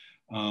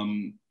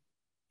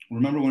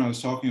 Remember when I was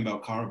talking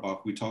about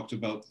Karabakh, we talked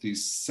about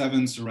these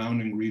 7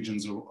 surrounding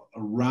regions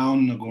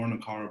around Nagorno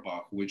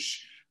Karabakh,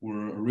 which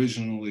were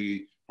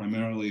originally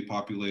primarily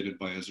populated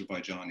by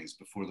Azerbaijanis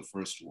before the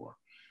First War.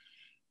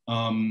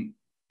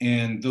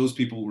 And those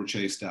people were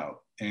chased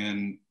out.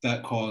 And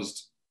that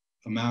caused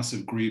a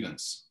massive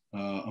grievance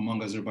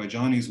among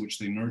Azerbaijanis, which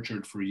they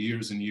nurtured for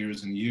years and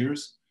years and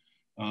years.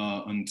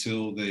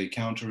 Until they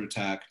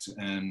counterattacked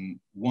and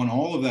won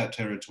all of that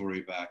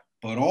territory back,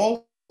 but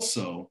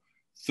also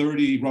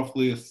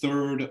roughly a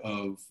third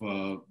of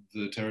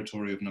the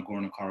territory of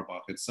Nagorno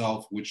Karabakh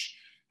itself, which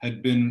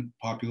had been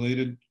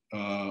populated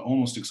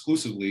almost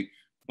exclusively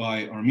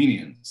by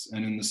Armenians.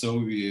 And in the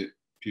Soviet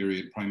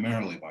period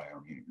primarily by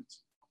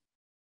Armenians.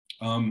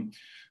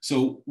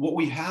 So what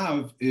we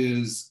have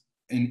is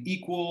an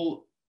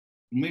equal,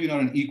 maybe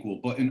not an equal,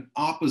 but an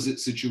opposite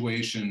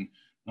situation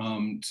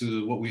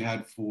to what we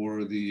had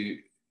for the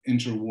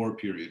interwar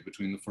period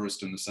between the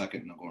first and the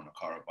second Nagorno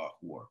Karabakh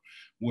war,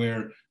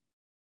 where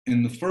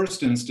in the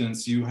first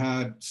instance, you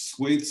had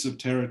swathes of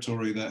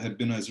territory that had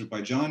been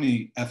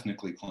Azerbaijani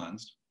ethnically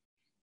cleansed.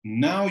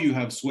 Now you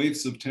have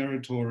swathes of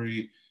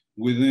territory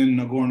within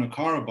Nagorno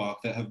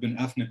Karabakh that have been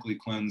ethnically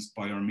cleansed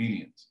by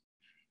Armenians,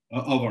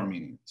 of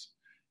Armenians.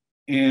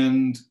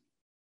 And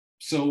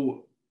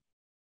so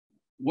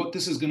what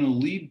this is going to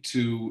lead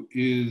to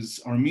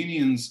is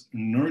Armenians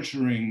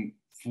nurturing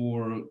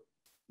for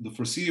the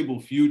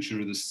foreseeable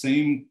future the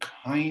same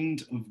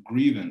kind of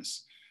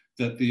grievance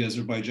that the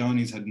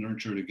Azerbaijanis had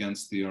nurtured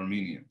against the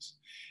Armenians.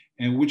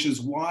 And which is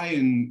why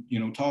in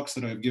talks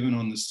that I've given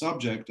on this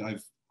subject,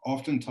 I've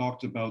often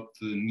talked about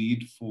the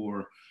need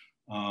for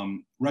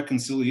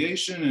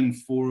reconciliation and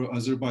for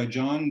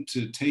Azerbaijan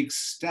to take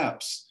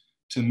steps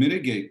to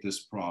mitigate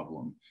this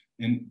problem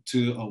and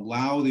to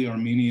allow the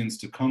Armenians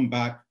to come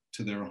back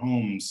to their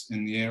homes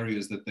in the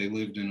areas that they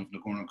lived in of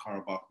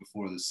Nagorno-Karabakh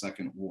before the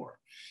second war.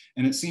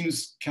 And it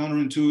seems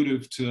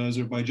counterintuitive to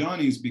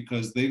Azerbaijanis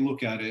because they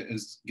look at it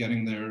as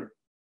getting their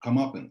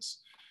comeuppance.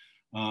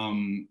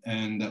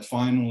 And that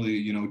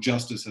finally,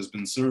 justice has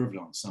been served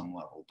on some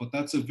level. But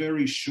that's a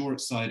very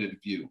short-sighted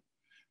view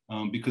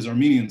because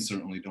Armenians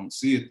certainly don't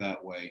see it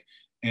that way.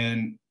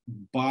 And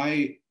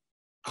by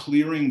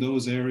clearing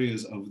those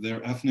areas of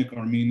their ethnic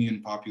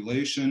Armenian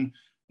population,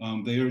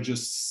 they are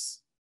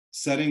just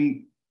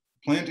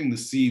planting the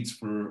seeds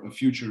for a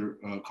future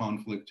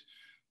conflict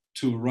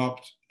to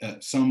erupt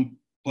at some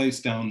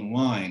place down the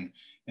line.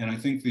 And I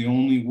think the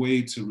only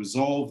way to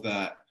resolve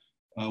that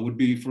would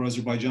be for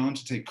Azerbaijan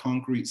to take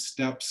concrete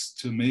steps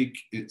to make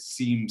it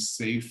seem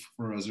safe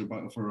for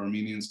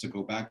Armenians to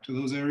go back to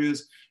those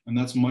areas. And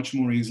that's much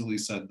more easily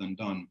said than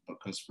done,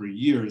 because for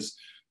years,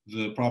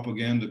 the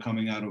propaganda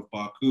coming out of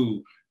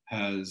Baku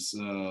has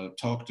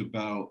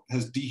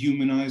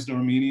dehumanized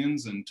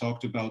Armenians and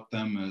talked about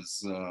them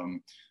as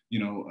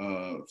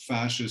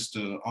fascist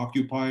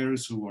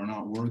occupiers who are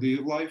not worthy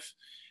of life.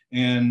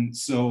 And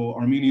so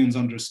Armenians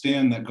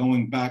understand that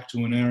going back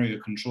to an area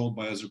controlled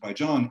by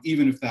Azerbaijan,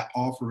 even if that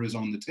offer is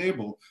on the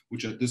table,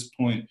 which at this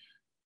point,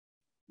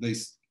 they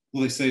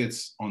say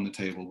it's on the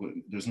table, but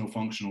there's no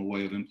functional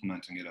way of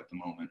implementing it at the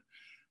moment.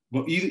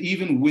 But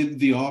even with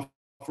the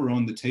offer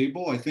on the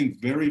table, I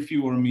think very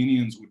few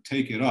Armenians would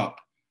take it up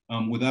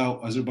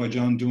without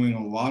Azerbaijan doing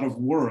a lot of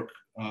work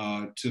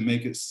to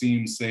make it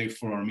seem safe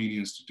for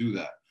Armenians to do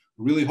that.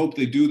 I really hope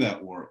they do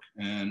that work.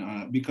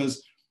 And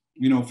because,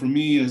 for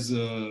me as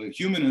a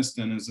humanist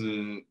and as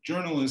a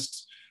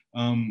journalist,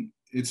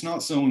 it's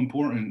not so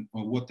important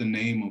what the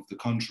name of the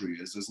country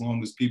is, as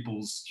long as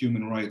people's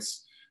human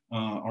rights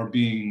are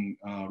being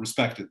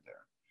respected there.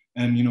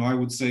 And, I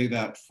would say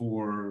that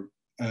for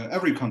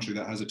every country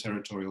that has a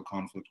territorial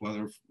conflict,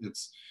 whether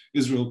it's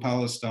Israel,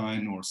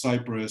 Palestine, or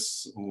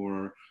Cyprus,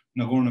 or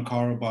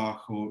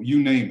Nagorno-Karabakh, or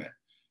you name it.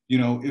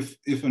 If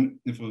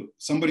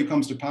somebody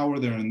comes to power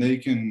there and they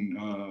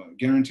can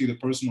guarantee the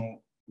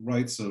personal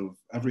rights of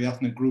every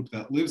ethnic group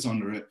that lives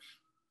under it,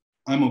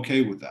 I'm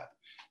okay with that.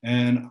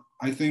 And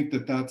I think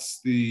that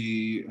that's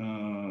the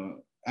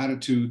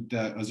attitude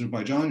that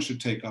Azerbaijan should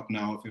take up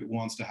now if it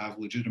wants to have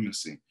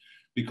legitimacy.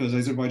 Because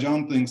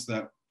Azerbaijan thinks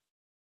that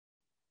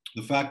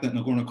the fact that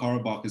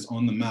Nagorno-Karabakh is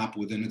on the map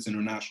within its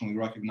internationally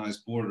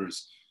recognized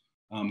borders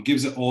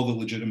gives it all the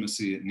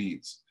legitimacy it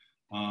needs.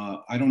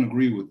 I don't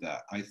agree with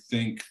that. I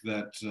think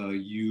that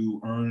you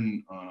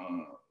earn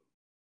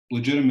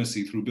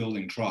legitimacy through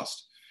building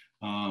trust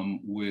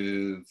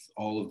with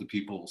all of the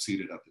people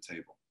seated at the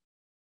table.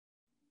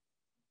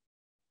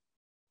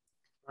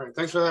 All right,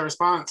 thanks for that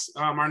response.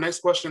 Our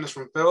next question is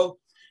from Phil.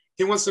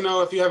 He wants to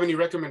know if you have any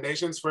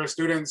recommendations for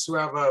students who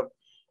have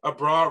a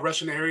broad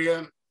Russian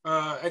area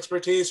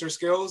expertise or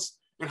skills,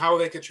 and how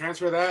they could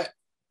transfer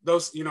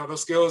those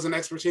skills and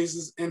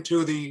expertises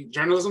into the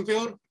journalism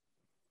field.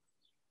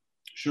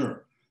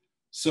 Sure.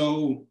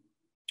 So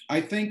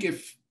I think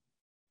if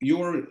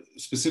your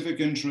specific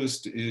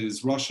interest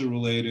is Russia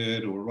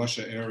related or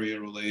Russia area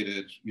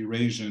related,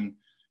 Eurasian,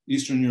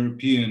 Eastern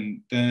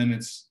European, then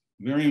it's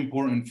very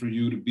important for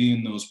you to be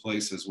in those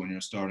places when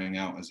you're starting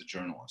out as a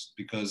journalist,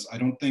 because I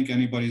don't think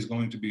anybody's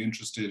going to be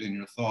interested in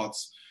your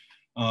thoughts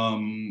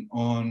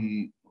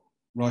on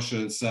Russia,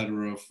 et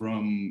cetera,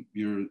 from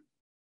your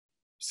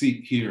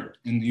seat here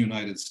in the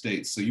United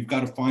States. So you've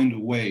got to find a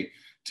way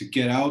to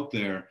get out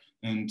there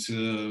and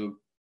to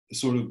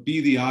sort of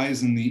be the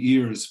eyes and the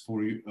ears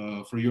for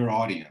your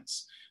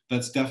audience.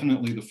 That's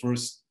definitely the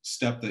first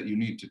step that you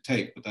need to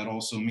take. But that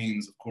also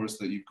means, of course,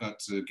 that you've got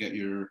to get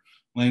your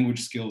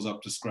language skills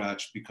up to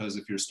scratch, because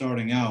if you're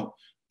starting out,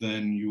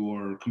 then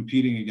you're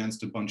competing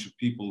against a bunch of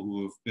people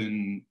who have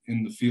been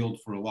in the field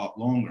for a lot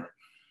longer.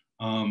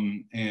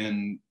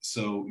 And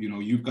so,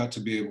 you've got to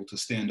be able to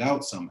stand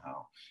out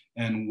somehow.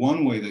 And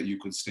one way that you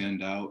could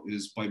stand out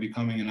is by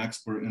becoming an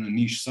expert in a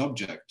niche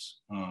subject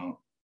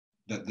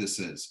that this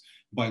is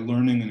by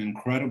learning an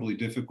incredibly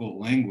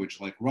difficult language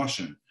like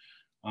Russian,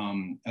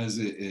 as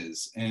it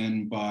is,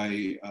 and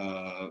by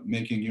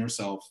making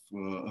yourself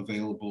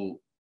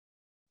available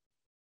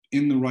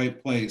in the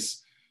right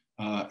place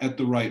at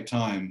the right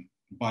time,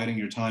 biding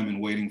your time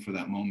and waiting for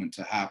that moment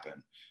to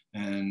happen.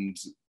 And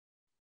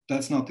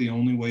that's not the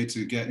only way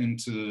to get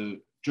into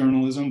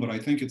journalism, but I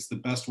think it's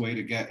the best way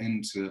to get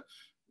into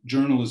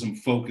journalism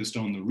focused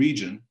on the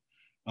region.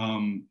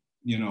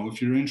 You know,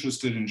 if you're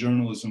interested in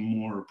journalism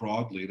more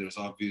broadly, there's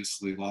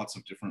obviously lots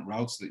of different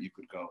routes that you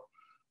could go.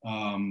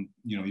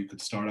 You know, you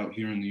could start out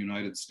here in the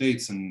United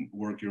States and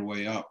work your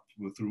way up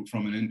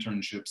from an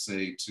internship,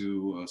 say,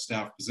 to a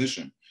staff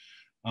position.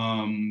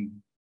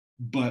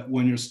 But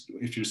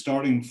if you're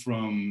starting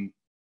from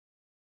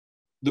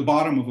the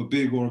bottom of a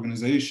big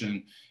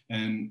organization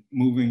and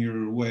moving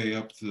your way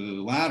up the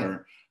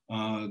ladder,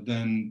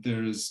 then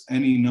there's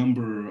any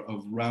number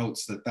of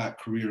routes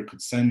that career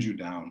could send you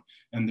down.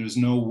 And there's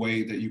no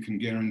way that you can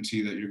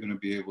guarantee that you're going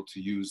to be able to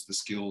use the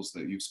skills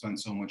that you've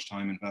spent so much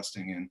time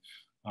investing in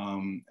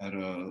at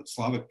a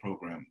Slavic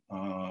program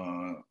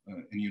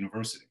in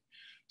university.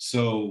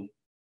 So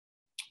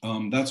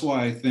that's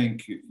why I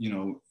think, you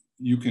know,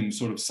 you can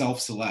sort of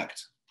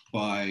self-select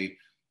by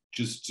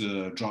just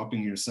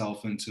dropping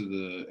yourself into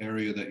the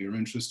area that you're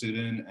interested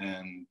in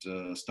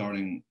and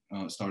starting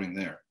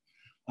there.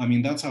 I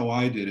mean, that's how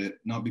I did it,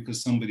 not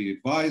because somebody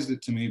advised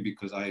it to me,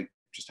 because I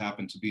just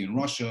happened to be in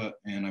Russia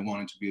and I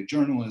wanted to be a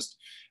journalist,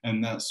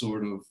 and that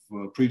sort of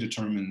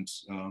predetermined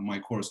my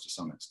course to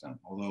some extent.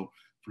 Although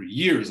for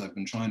years I've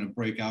been trying to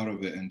break out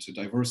of it and to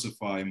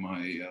diversify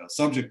my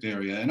subject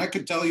area, and I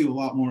could tell you a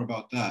lot more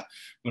about that,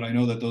 but I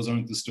know that those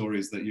aren't the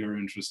stories that you're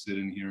interested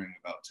in hearing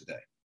about today.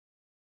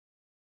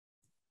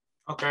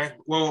 Okay,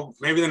 well,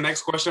 maybe the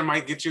next question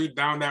might get you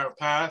down that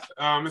path.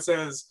 It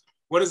says,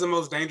 what is the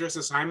most dangerous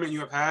assignment you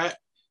have had?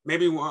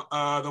 Maybe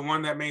the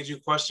one that made you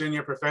question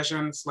your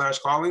profession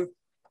 / calling?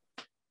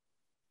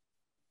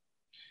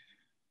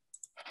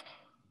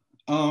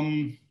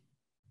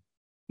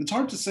 It's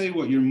hard to say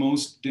what your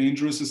most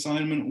dangerous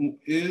assignment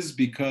is,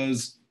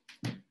 because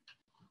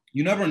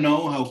you never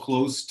know how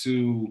close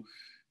to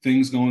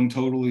things going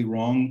totally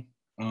wrong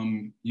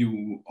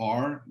you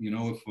are. You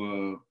know, if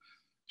a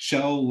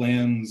shell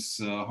lands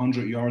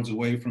 100 yards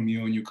away from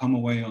you and you come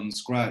away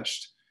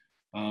unscratched,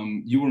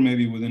 you were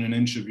maybe within an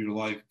inch of your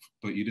life,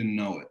 but you didn't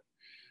know it.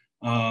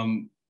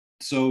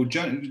 So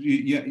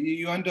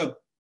you end up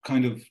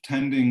kind of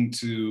tending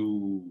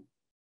to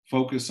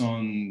focus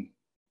on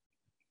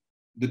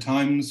the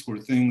times where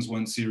things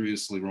went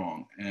seriously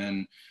wrong.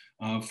 And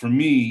for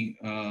me,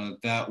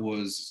 that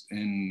was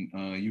in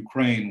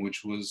Ukraine,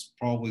 which was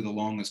probably the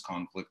longest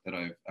conflict that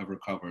I've ever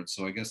covered.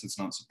 So I guess it's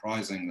not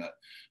surprising that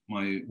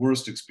my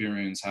worst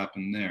experience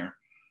happened there.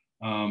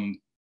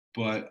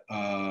 But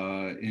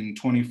in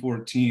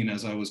 2014,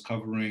 as I was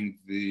covering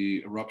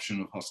the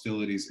eruption of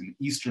hostilities in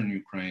eastern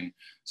Ukraine,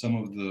 some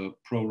of the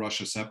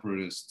pro-Russia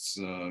separatists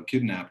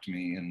kidnapped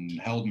me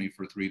and held me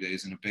for 3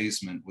 days in a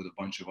basement with a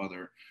bunch of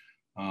other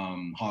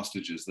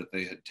hostages that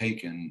they had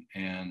taken.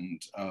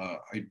 And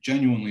I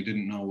genuinely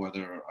didn't know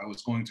whether I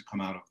was going to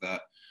come out of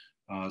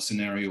that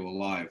scenario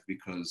alive,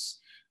 because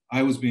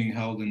I was being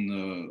held in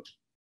the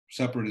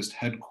separatist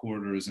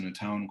headquarters in a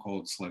town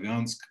called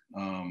Slaviansk,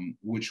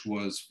 which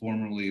was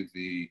formerly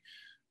the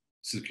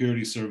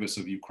security service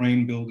of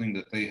Ukraine building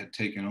that they had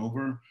taken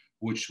over,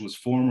 which was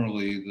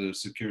formerly the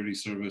security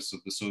service of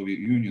the Soviet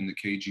Union, the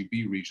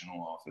KGB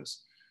regional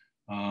office.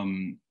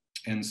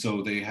 And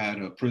so they had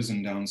a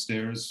prison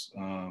downstairs,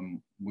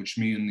 which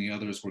me and the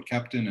others were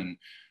kept in. And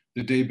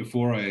the day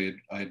before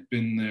I'd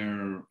been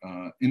there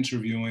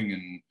interviewing,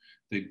 and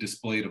they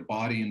displayed a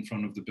body in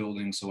front of the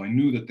building. So I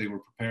knew that they were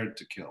prepared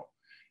to kill,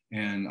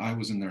 and I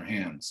was in their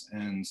hands.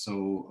 And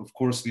so, of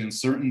course, the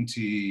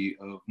uncertainty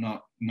of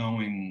not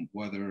knowing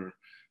whether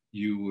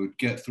you would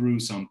get through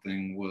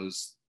something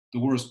was the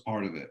worst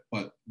part of it.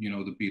 But, you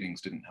know, the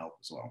beatings didn't help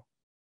as well.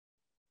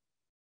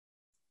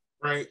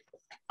 Right.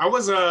 I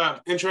was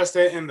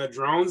interested in the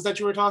drones that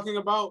you were talking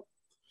about.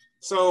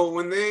 So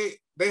when they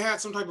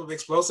had some type of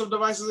explosive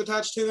devices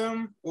attached to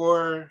them,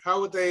 or how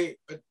would they,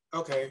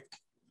 okay.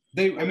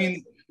 I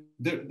mean,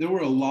 there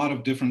were a lot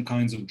of different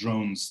kinds of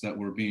drones that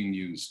were being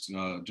used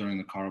during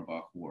the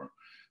Karabakh War.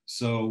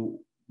 So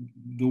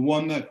the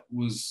one that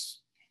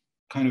was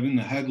kind of in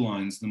the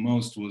headlines the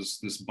most was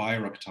this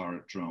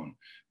Bayraktar drone,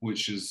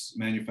 which is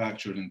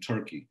manufactured in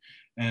Turkey.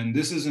 And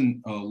this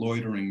isn't a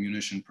loitering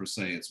munition per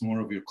se. It's more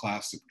of your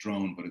classic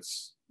drone, but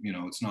it's, you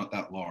know, it's not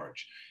that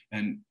large.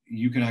 And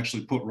you can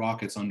actually put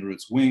rockets under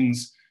its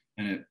wings,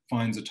 and it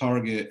finds a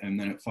target, and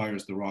then it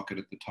fires the rocket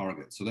at the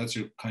target. So that's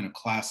your kind of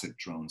classic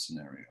drone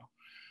scenario.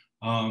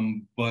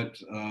 But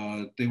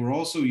they were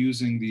also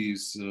using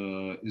these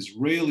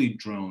Israeli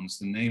drones,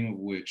 the name of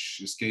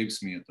which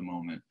escapes me at the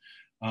moment,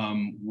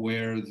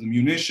 where the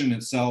munition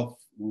itself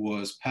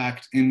was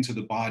packed into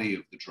the body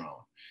of the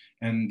drone.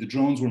 And the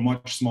drones were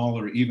much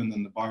smaller even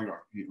than the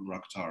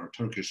Bayraktar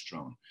Turkish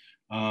drone.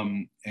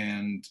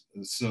 And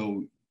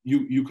so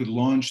you could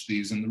launch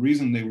these. And the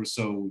reason they were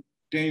so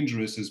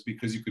dangerous is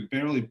because you could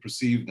barely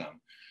perceive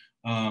them.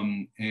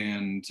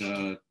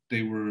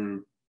 They were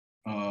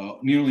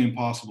nearly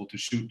impossible to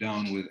shoot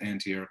down with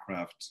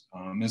anti-aircraft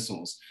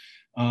missiles.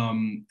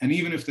 And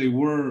even if they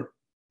were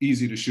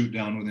easy to shoot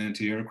down with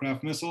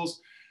anti-aircraft missiles,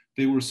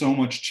 they were so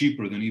much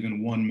cheaper than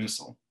even one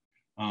missile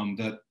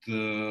that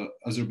the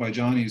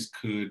Azerbaijanis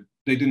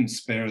they didn't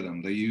spare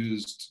them. They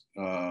used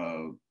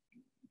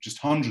just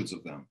hundreds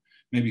of them,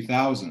 maybe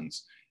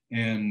thousands.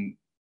 And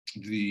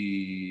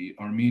the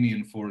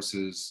Armenian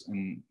forces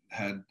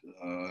had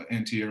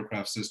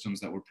anti-aircraft systems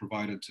that were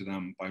provided to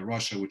them by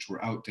Russia, which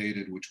were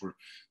outdated, which were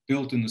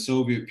built in the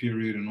Soviet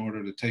period in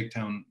order to take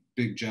down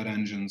big jet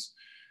engines.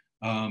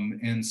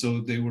 And so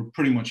they were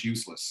pretty much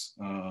useless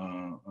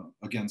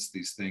against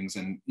these things.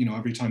 And, you know,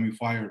 every time you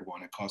fired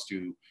one, it cost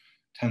you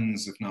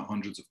tens, if not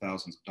hundreds of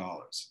thousands of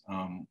dollars.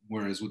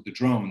 Whereas with the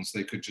drones,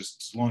 they could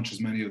just launch as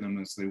many of them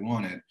as they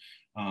wanted.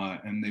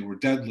 And they were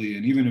deadly.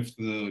 And even if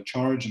the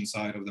charge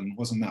inside of them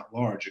wasn't that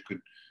large, it could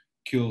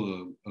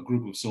kill a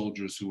group of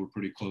soldiers who were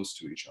pretty close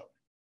to each other.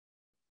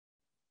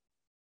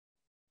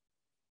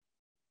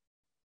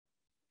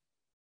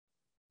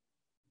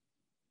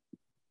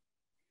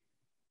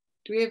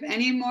 Do we have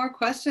any more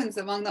questions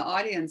among the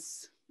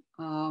audience?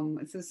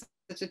 This is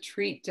such a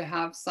treat to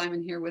have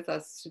Simon here with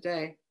us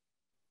today.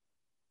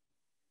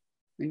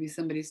 Maybe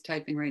somebody's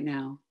typing right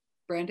now.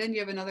 Brandon, you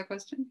have another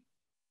question?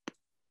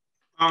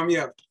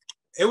 Yeah,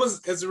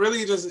 it's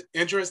really just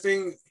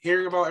interesting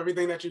hearing about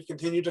everything that you've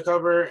continued to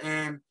cover.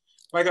 And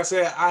like I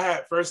said, I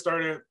had first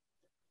started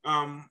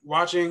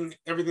watching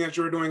everything that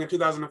you were doing in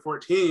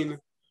 2014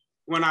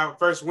 when I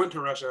first went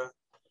to Russia.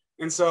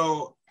 And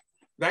so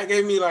that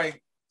gave me,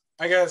 like,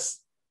 I guess,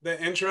 the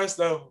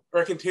interest of,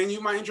 or continue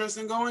my interest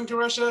in going to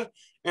Russia.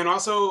 And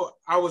also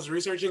I was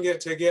researching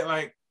it to get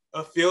like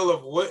a feel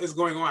of what is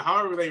going on. How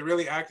are they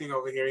really acting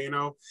over here, you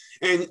know?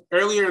 And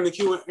earlier in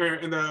the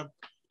in the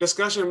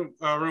discussion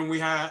room we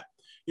had,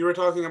 you were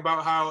talking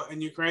about how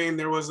in Ukraine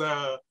there was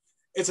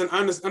it's an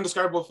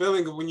undescribable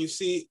feeling of when you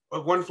see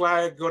one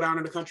flag go down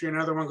in the country and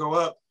another one go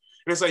up.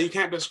 And it's like, you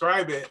can't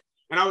describe it.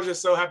 And I was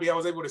just so happy I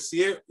was able to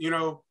see it, you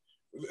know,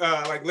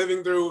 like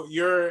living through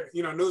your,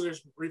 you know,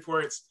 news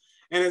reports.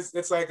 And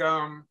it's like,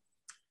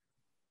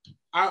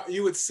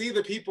 you would see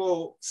the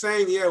people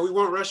saying, yeah, we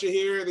want Russia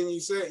here. Then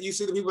you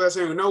see the people that are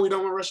saying, no, we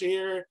don't want Russia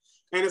here.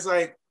 And it's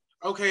like,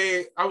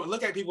 okay, I would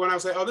look at people and I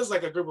would say, oh, this is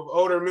like a group of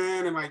older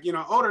men and, like, you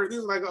know, these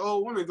are like an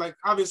old woman. Like,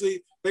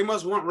 obviously they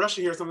must want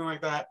Russia here or something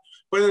like that.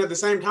 But then at the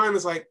same time,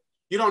 it's like,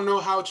 you don't know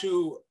how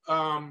to,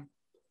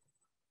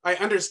 I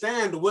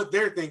understand what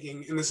they're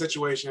thinking in the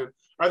situation.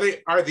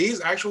 Are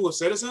these actual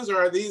citizens, or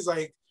are these,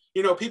 like,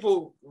 you know,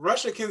 people?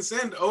 Russia can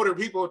send older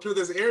people to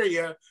this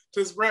area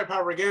to spread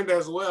propaganda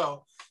as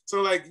well.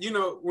 So, like, you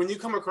know, when you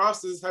come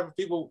across this type of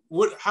people,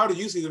 how do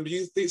you see them? Do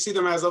you see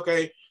them as,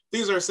 okay,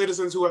 these are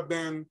citizens who have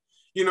been,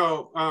 you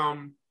know,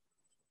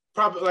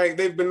 like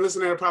they've been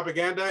listening to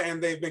propaganda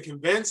and they've been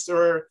convinced?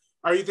 Or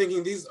are you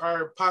thinking these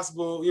are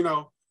possible, you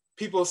know,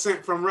 people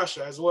sent from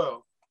Russia as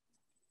well?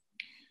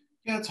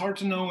 Yeah, it's hard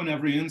to know in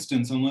every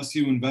instance unless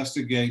you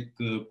investigate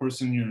the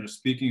person you're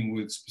speaking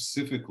with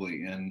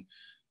specifically. And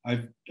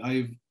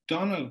I've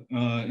done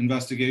an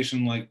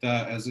investigation like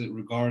that as it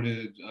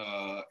regarded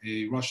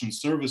a Russian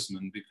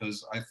serviceman,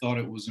 because I thought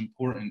it was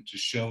important to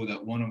show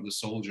that one of the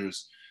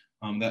soldiers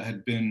that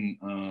had been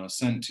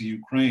sent to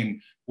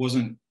Ukraine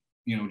wasn't,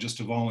 you know, just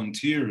a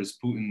volunteer, as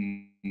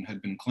Putin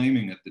had been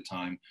claiming at the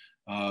time,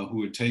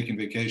 who had taken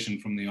vacation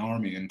from the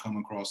army and come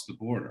across the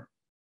border.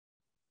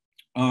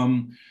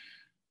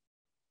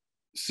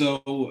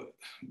 So,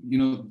 you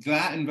know,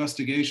 that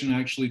investigation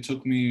actually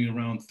took me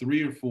around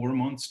 3 or 4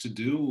 months to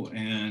do.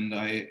 And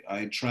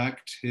I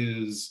tracked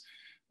his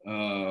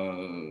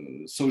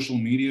social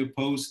media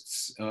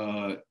posts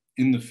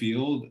in the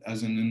field,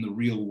 as in the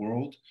real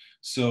world.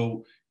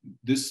 So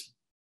this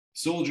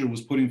soldier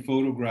was putting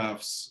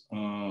photographs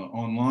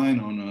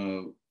online on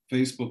a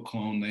Facebook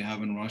clone they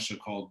have in Russia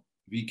called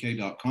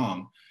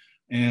vk.com.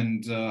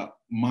 And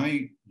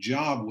my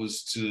job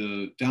was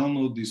to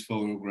download these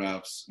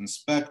photographs,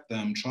 inspect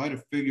them, try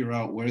to figure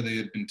out where they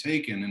had been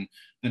taken, and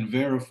then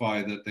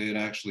verify that they had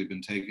actually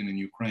been taken in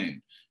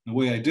Ukraine. The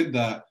way I did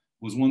that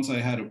was, once I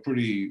had a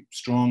pretty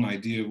strong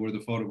idea of where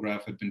the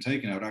photograph had been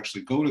taken, I would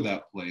actually go to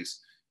that place,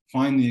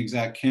 find the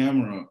exact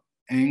camera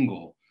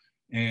angle,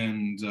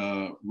 and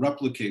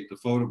replicate the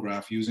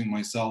photograph using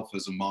myself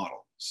as a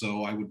model.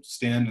 So I would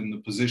stand in the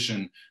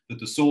position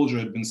that the soldier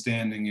had been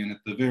standing in at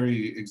the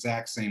very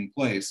exact same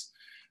place,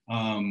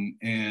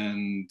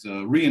 and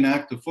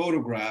reenact the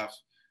photograph,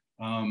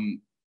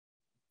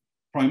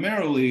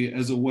 primarily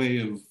as a way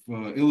of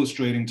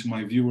illustrating to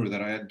my viewer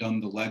that I had done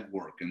the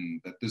legwork,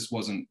 and that this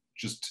wasn't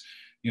just,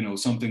 you know,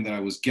 something that I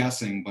was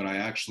guessing, but I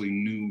actually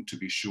knew to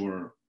be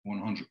sure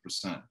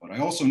 100%. But I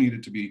also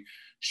needed to be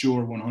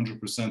sure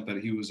 100%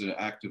 that he was an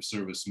active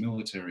service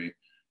military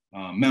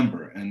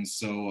member. And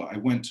so I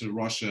went to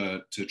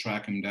Russia to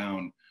track him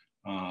down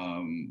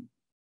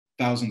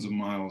thousands of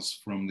miles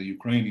from the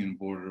Ukrainian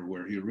border,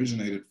 where he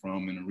originated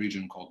from, in a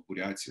region called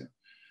Buryatia.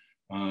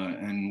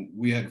 And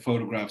we had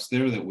photographs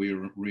there that we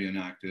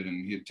reenacted,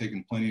 and he had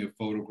taken plenty of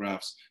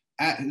photographs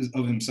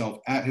of himself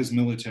at his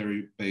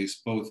military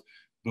base, both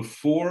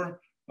before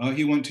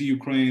he went to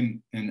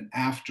Ukraine and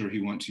after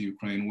he went to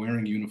Ukraine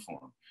wearing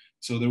uniform.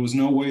 So there was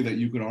no way that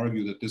you could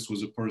argue that this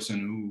was a person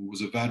who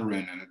was a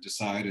veteran and had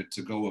decided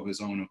to go of his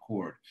own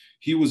accord.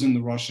 He was in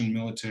the Russian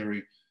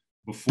military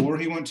before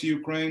he went to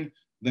Ukraine.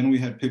 Then we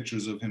had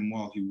pictures of him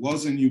while he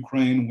was in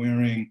Ukraine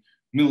wearing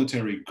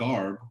military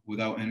garb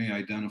without any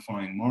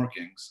identifying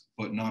markings,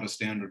 but not a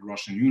standard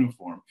Russian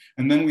uniform.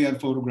 And then we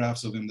had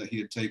photographs of him that he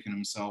had taken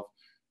himself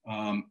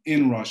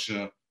in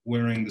Russia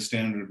wearing the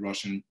standard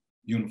Russian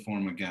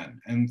uniform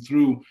again. And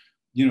through,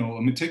 you know,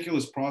 a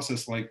meticulous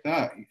process like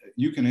that,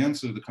 you can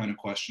answer the kind of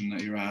question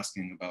that you're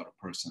asking about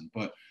a person.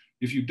 But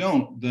if you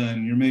don't,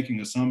 then you're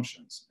making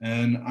assumptions.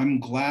 And I'm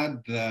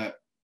glad that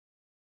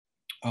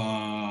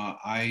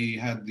I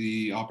had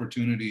the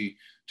opportunity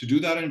to do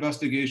that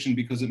investigation,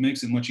 because it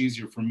makes it much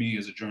easier for me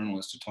as a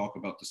journalist to talk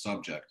about the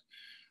subject.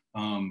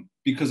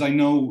 Because I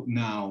know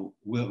now,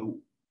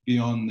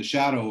 beyond the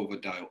shadow of a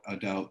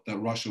doubt, that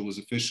Russia was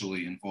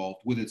officially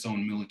involved with its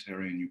own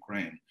military in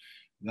Ukraine.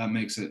 That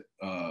makes it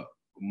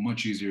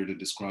much easier to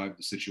describe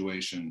the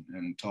situation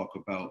and talk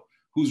about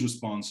who's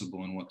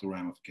responsible and what the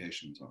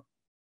ramifications are.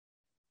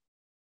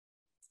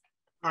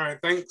 All right,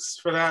 thanks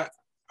for that.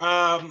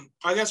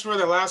 I guess for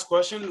the last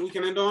question we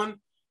can end on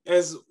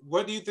is,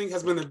 what do you think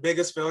has been the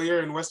biggest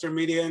failure in Western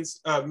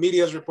media's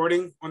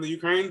reporting on the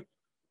Ukraine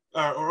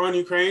or on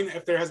Ukraine,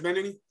 if there has been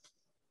any?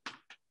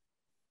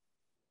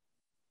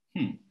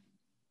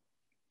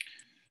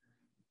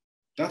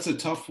 That's a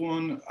tough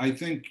one. I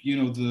think, you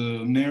know,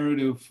 the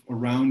narrative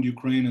around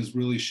Ukraine has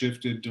really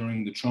shifted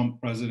during the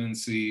Trump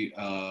presidency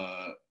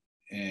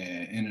in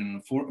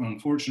an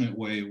unfortunate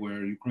way,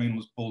 where Ukraine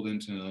was pulled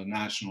into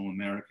national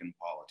American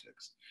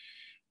politics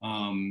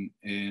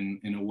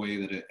in a way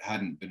that it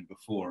hadn't been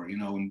before. You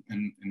know,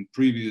 in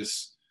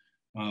previous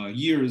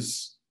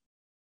years,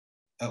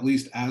 at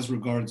least as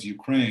regards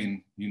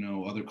Ukraine, you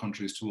know, other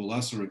countries to a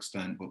lesser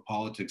extent, but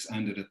politics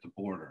ended at the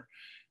border.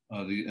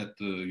 At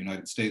the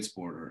United States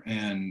border,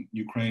 and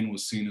Ukraine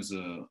was seen as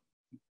a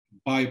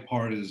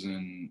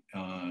bipartisan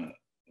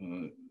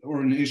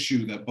or an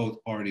issue that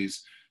both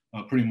parties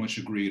pretty much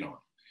agreed on.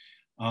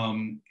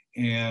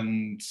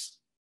 And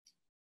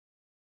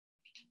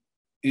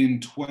in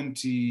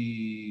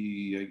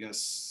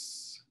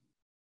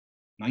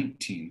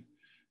 2019,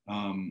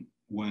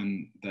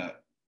 when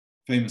that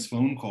famous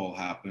phone call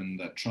happened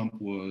that Trump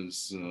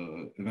was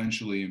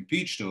eventually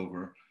impeached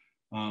over,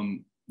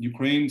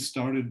 Ukraine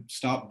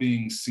stopped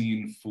being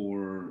seen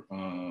for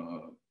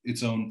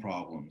its own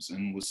problems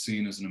and was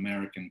seen as an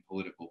American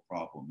political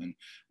problem. And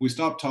we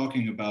stopped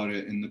talking about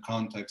it in the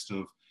context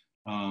of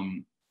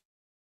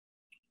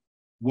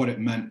what it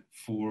meant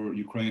for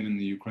Ukraine and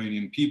the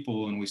Ukrainian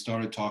people. And we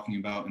started talking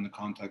about in the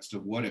context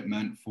of what it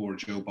meant for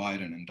Joe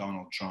Biden and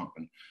Donald Trump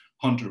and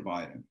Hunter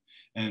Biden.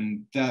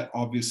 And that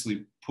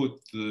obviously put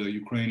the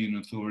Ukrainian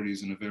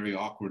authorities in a very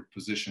awkward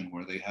position,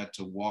 where they had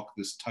to walk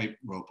this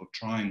tightrope of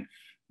trying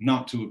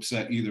not to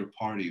upset either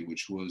party,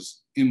 which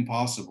was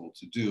impossible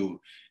to do,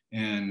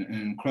 and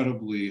an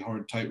incredibly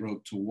hard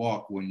tightrope to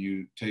walk when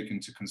you take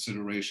into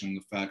consideration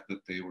the fact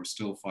that they were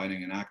still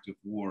fighting an active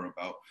war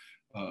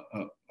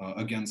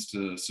against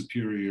a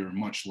superior,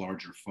 much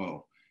larger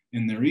foe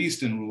in their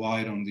east, and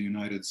relied on the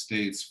United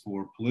States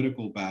for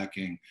political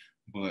backing,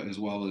 but as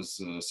well as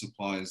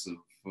supplies of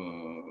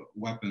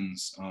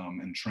weapons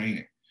and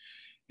training.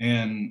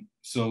 And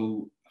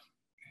so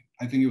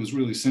I think it was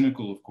really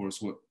cynical, of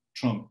course, what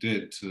Trump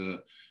did to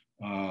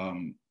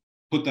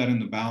put that in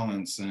the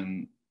balance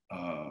and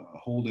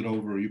hold it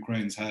over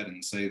Ukraine's head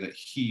and say that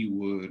he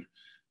would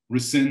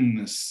rescind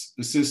this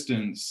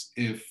assistance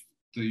if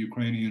the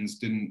Ukrainians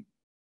didn't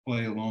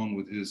play along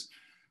with his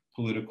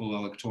political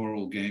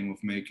electoral game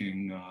of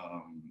making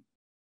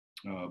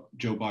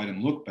Joe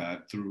Biden look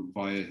bad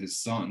via his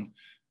son,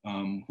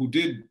 who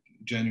did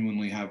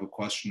genuinely have a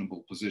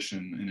questionable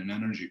position in an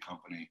energy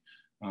company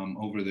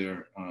over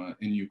there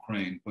in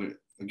Ukraine. But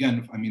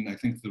again, I mean, I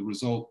think the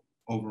result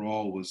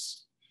overall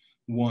was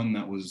one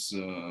that was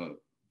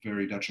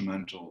very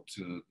detrimental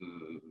to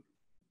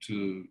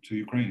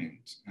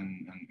Ukrainians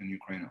and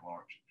Ukraine at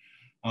large.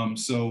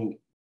 So,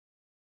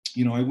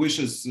 you know, I wish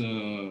as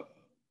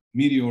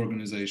media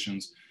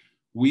organizations,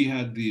 we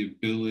had the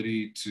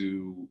ability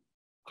to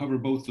cover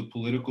both the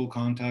political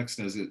context,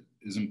 as it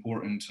is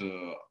important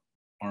to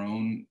our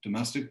own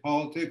domestic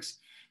politics,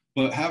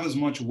 but have as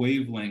much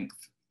wavelength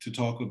to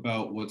talk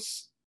about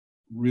what's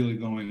really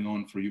going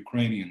on for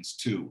Ukrainians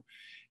too.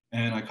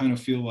 And I kind of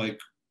feel like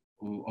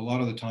a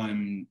lot of the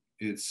time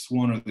it's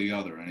one or the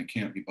other, and it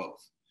can't be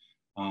both.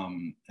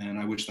 And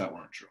I wish that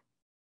weren't true.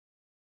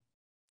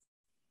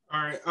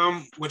 All right.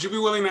 Would you be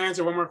willing to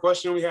answer one more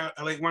question? We have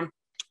a late one.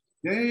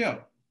 Yeah.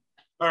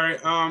 All right.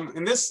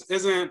 And this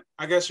isn't,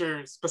 I guess,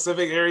 your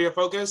specific area of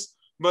focus,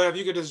 but if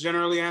you could just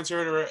generally answer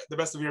it, or the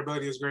best of your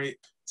ability is great. It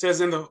says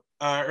in the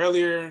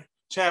earlier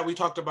chat, we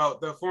talked about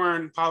the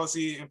foreign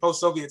policy in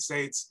post-Soviet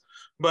states,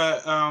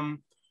 but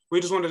We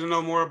just wanted to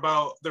know more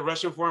about the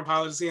Russian foreign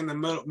policy in the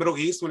Middle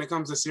East when it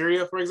comes to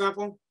Syria, for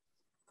example.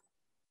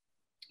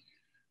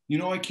 You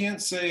know, I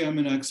can't say I'm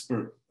an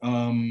expert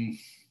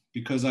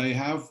because I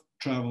have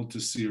traveled to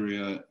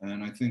Syria,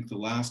 and I think the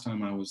last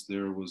time I was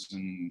there was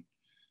in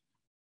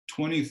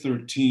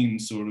 2013,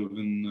 sort of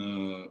in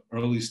the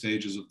early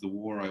stages of the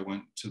war. I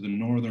went to the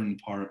northern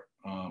part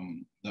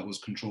that was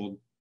controlled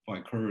by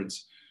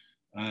Kurds,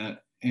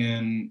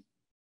 and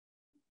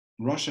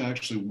Russia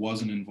actually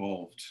wasn't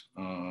involved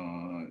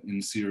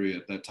in Syria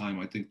at that time.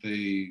 I think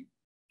they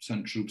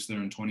sent troops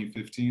there in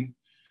 2015,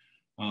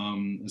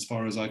 as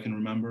far as I can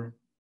remember.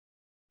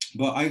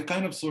 But I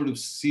kind of sort of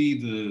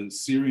see the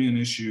Syrian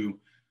issue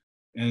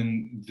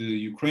and the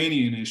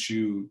Ukrainian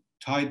issue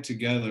tied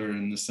together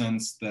in the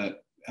sense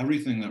that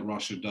everything that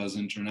Russia does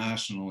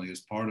internationally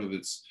is part of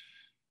its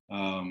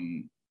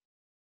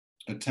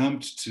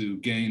attempt to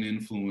gain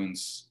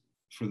influence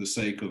for the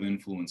sake of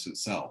influence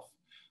itself.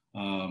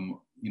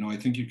 You know, I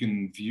think you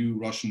can view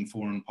Russian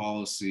foreign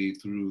policy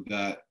through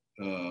that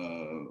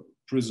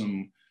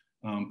prism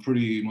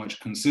pretty much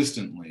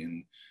consistently.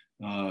 And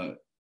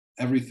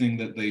everything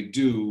that they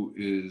do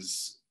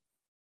is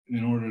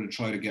in order to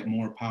try to get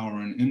more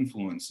power and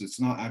influence. It's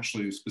not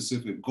actually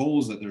specific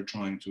goals that they're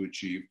trying to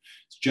achieve.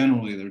 It's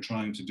generally they're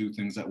trying to do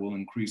things that will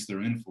increase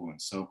their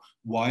influence. So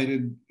why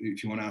did,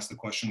 if you want to ask the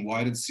question,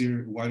 why did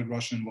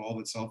Russia involve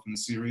itself in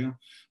Syria?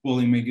 Well,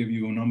 they may give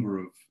you a number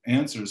of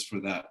answers for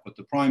that, but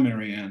the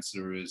primary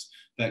answer is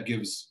that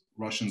gives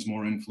Russians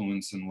more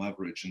influence and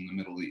leverage in the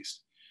Middle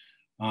East.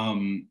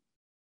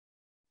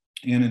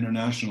 And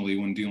internationally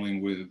when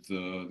dealing with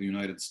the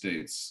United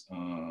States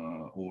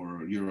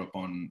or Europe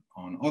on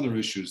other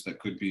issues that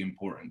could be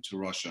important to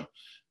Russia,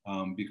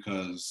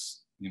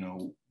 because, you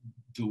know,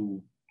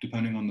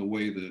 depending on the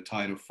way the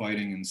tide of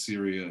fighting in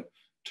Syria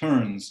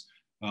turns,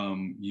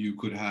 you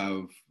could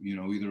have, you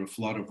know, either a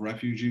flood of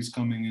refugees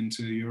coming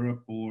into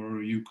Europe,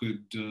 or you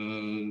could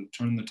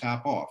turn the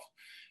tap off,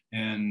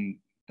 and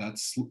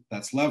that's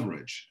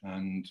leverage,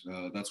 and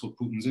that's what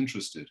Putin's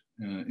interested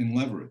in,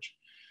 leverage.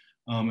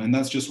 And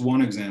that's just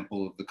one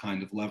example of the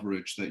kind of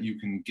leverage that you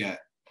can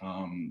get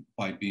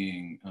by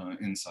being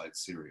inside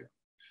Syria.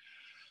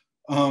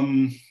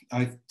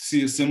 I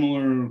see a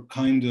similar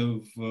kind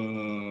of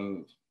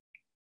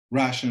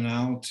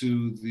rationale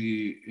to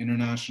the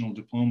international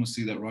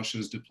diplomacy that Russia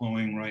is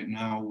deploying right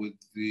now with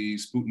the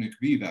Sputnik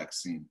V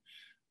vaccine.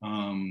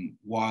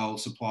 While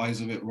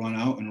supplies of it run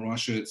out in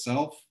Russia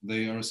itself,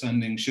 they are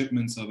sending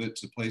shipments of it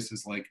to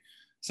places like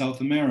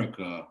South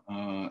America,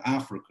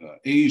 Africa,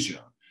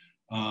 Asia.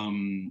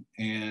 And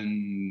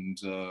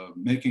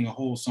making a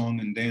whole song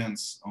and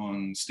dance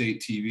on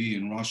state TV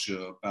in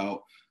Russia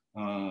about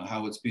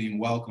how it's being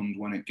welcomed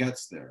when it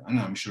gets there. And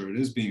I'm sure it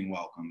is being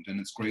welcomed, and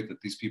it's great that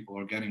these people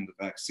are getting the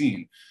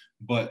vaccine.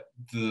 But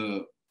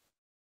the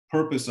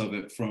purpose of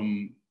it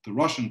from the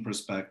Russian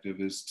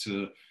perspective is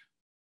to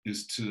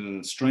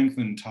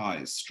strengthen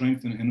ties,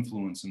 strengthen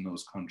influence in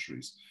those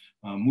countries,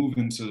 move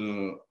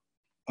into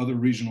other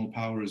regional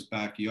powers'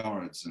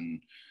 backyards,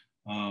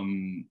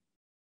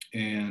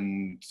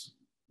 and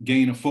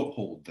gain a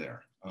foothold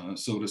there,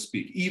 so to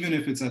speak, even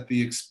if it's at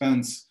the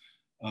expense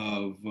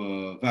of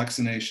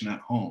vaccination at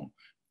home.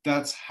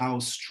 That's how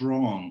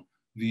strong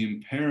the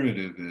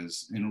imperative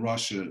is in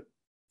Russia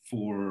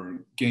for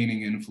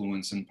gaining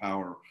influence and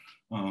power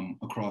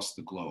across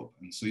the globe.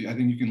 And so I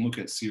think you can look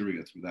at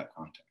Syria through that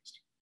context.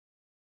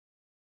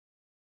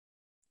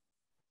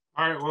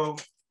 All right, well,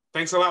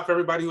 thanks a lot for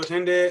everybody who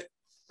attended.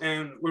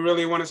 And we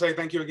really want to say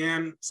thank you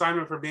again,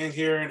 Simon, for being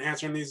here and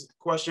answering these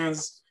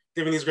questions,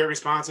 giving these great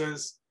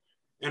responses.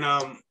 And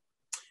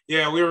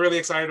yeah, we were really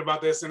excited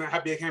about this, and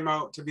happy it came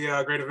out to be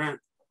a great event.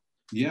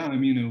 Yeah, I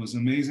mean, it was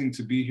amazing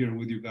to be here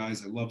with you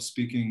guys. I love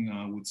speaking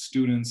with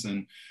students,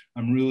 and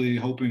I'm really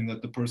hoping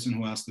that the person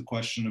who asked the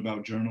question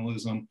about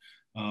journalism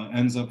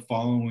ends up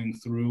following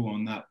through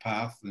on that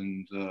path,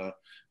 and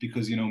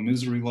because, you know,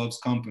 misery loves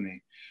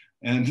company.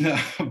 And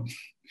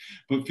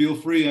but feel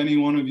free, any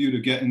one of you, to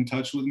get in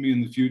touch with me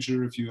in the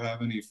future if you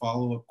have any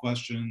follow-up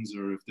questions,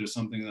 or if there's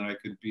something that I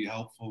could be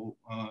helpful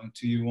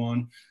to you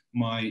on.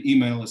 My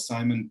email is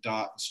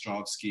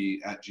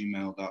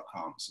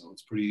simon.ostrovsky@gmail.com. So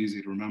it's pretty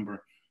easy to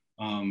remember.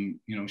 You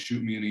know,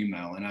 shoot me an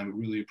email, and I would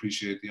really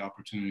appreciate the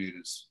opportunity to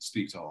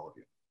speak to all of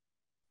you.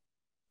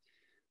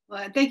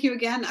 Well, thank you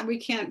again. We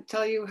can't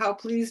tell you how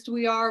pleased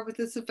we are with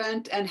this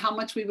event and how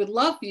much we would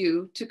love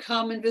you to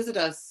come and visit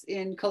us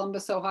in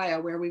Columbus,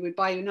 Ohio, where we would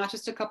buy you not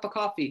just a cup of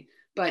coffee,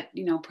 but,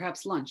 you know,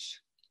 perhaps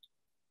lunch.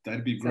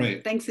 That'd be great.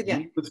 So, thanks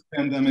again. Once this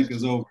pandemic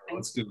is over,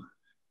 let's do it.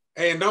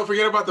 Hey, and don't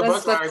forget about the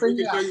bus rides.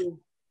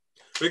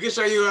 We can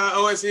show you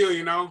OSU,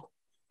 you know.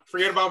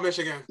 Forget about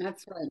Michigan.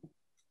 That's right.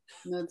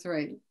 That's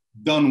right.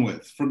 Done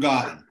with,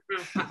 forgotten.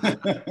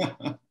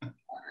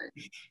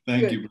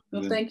 Thank you.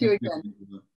 Well, thank you again.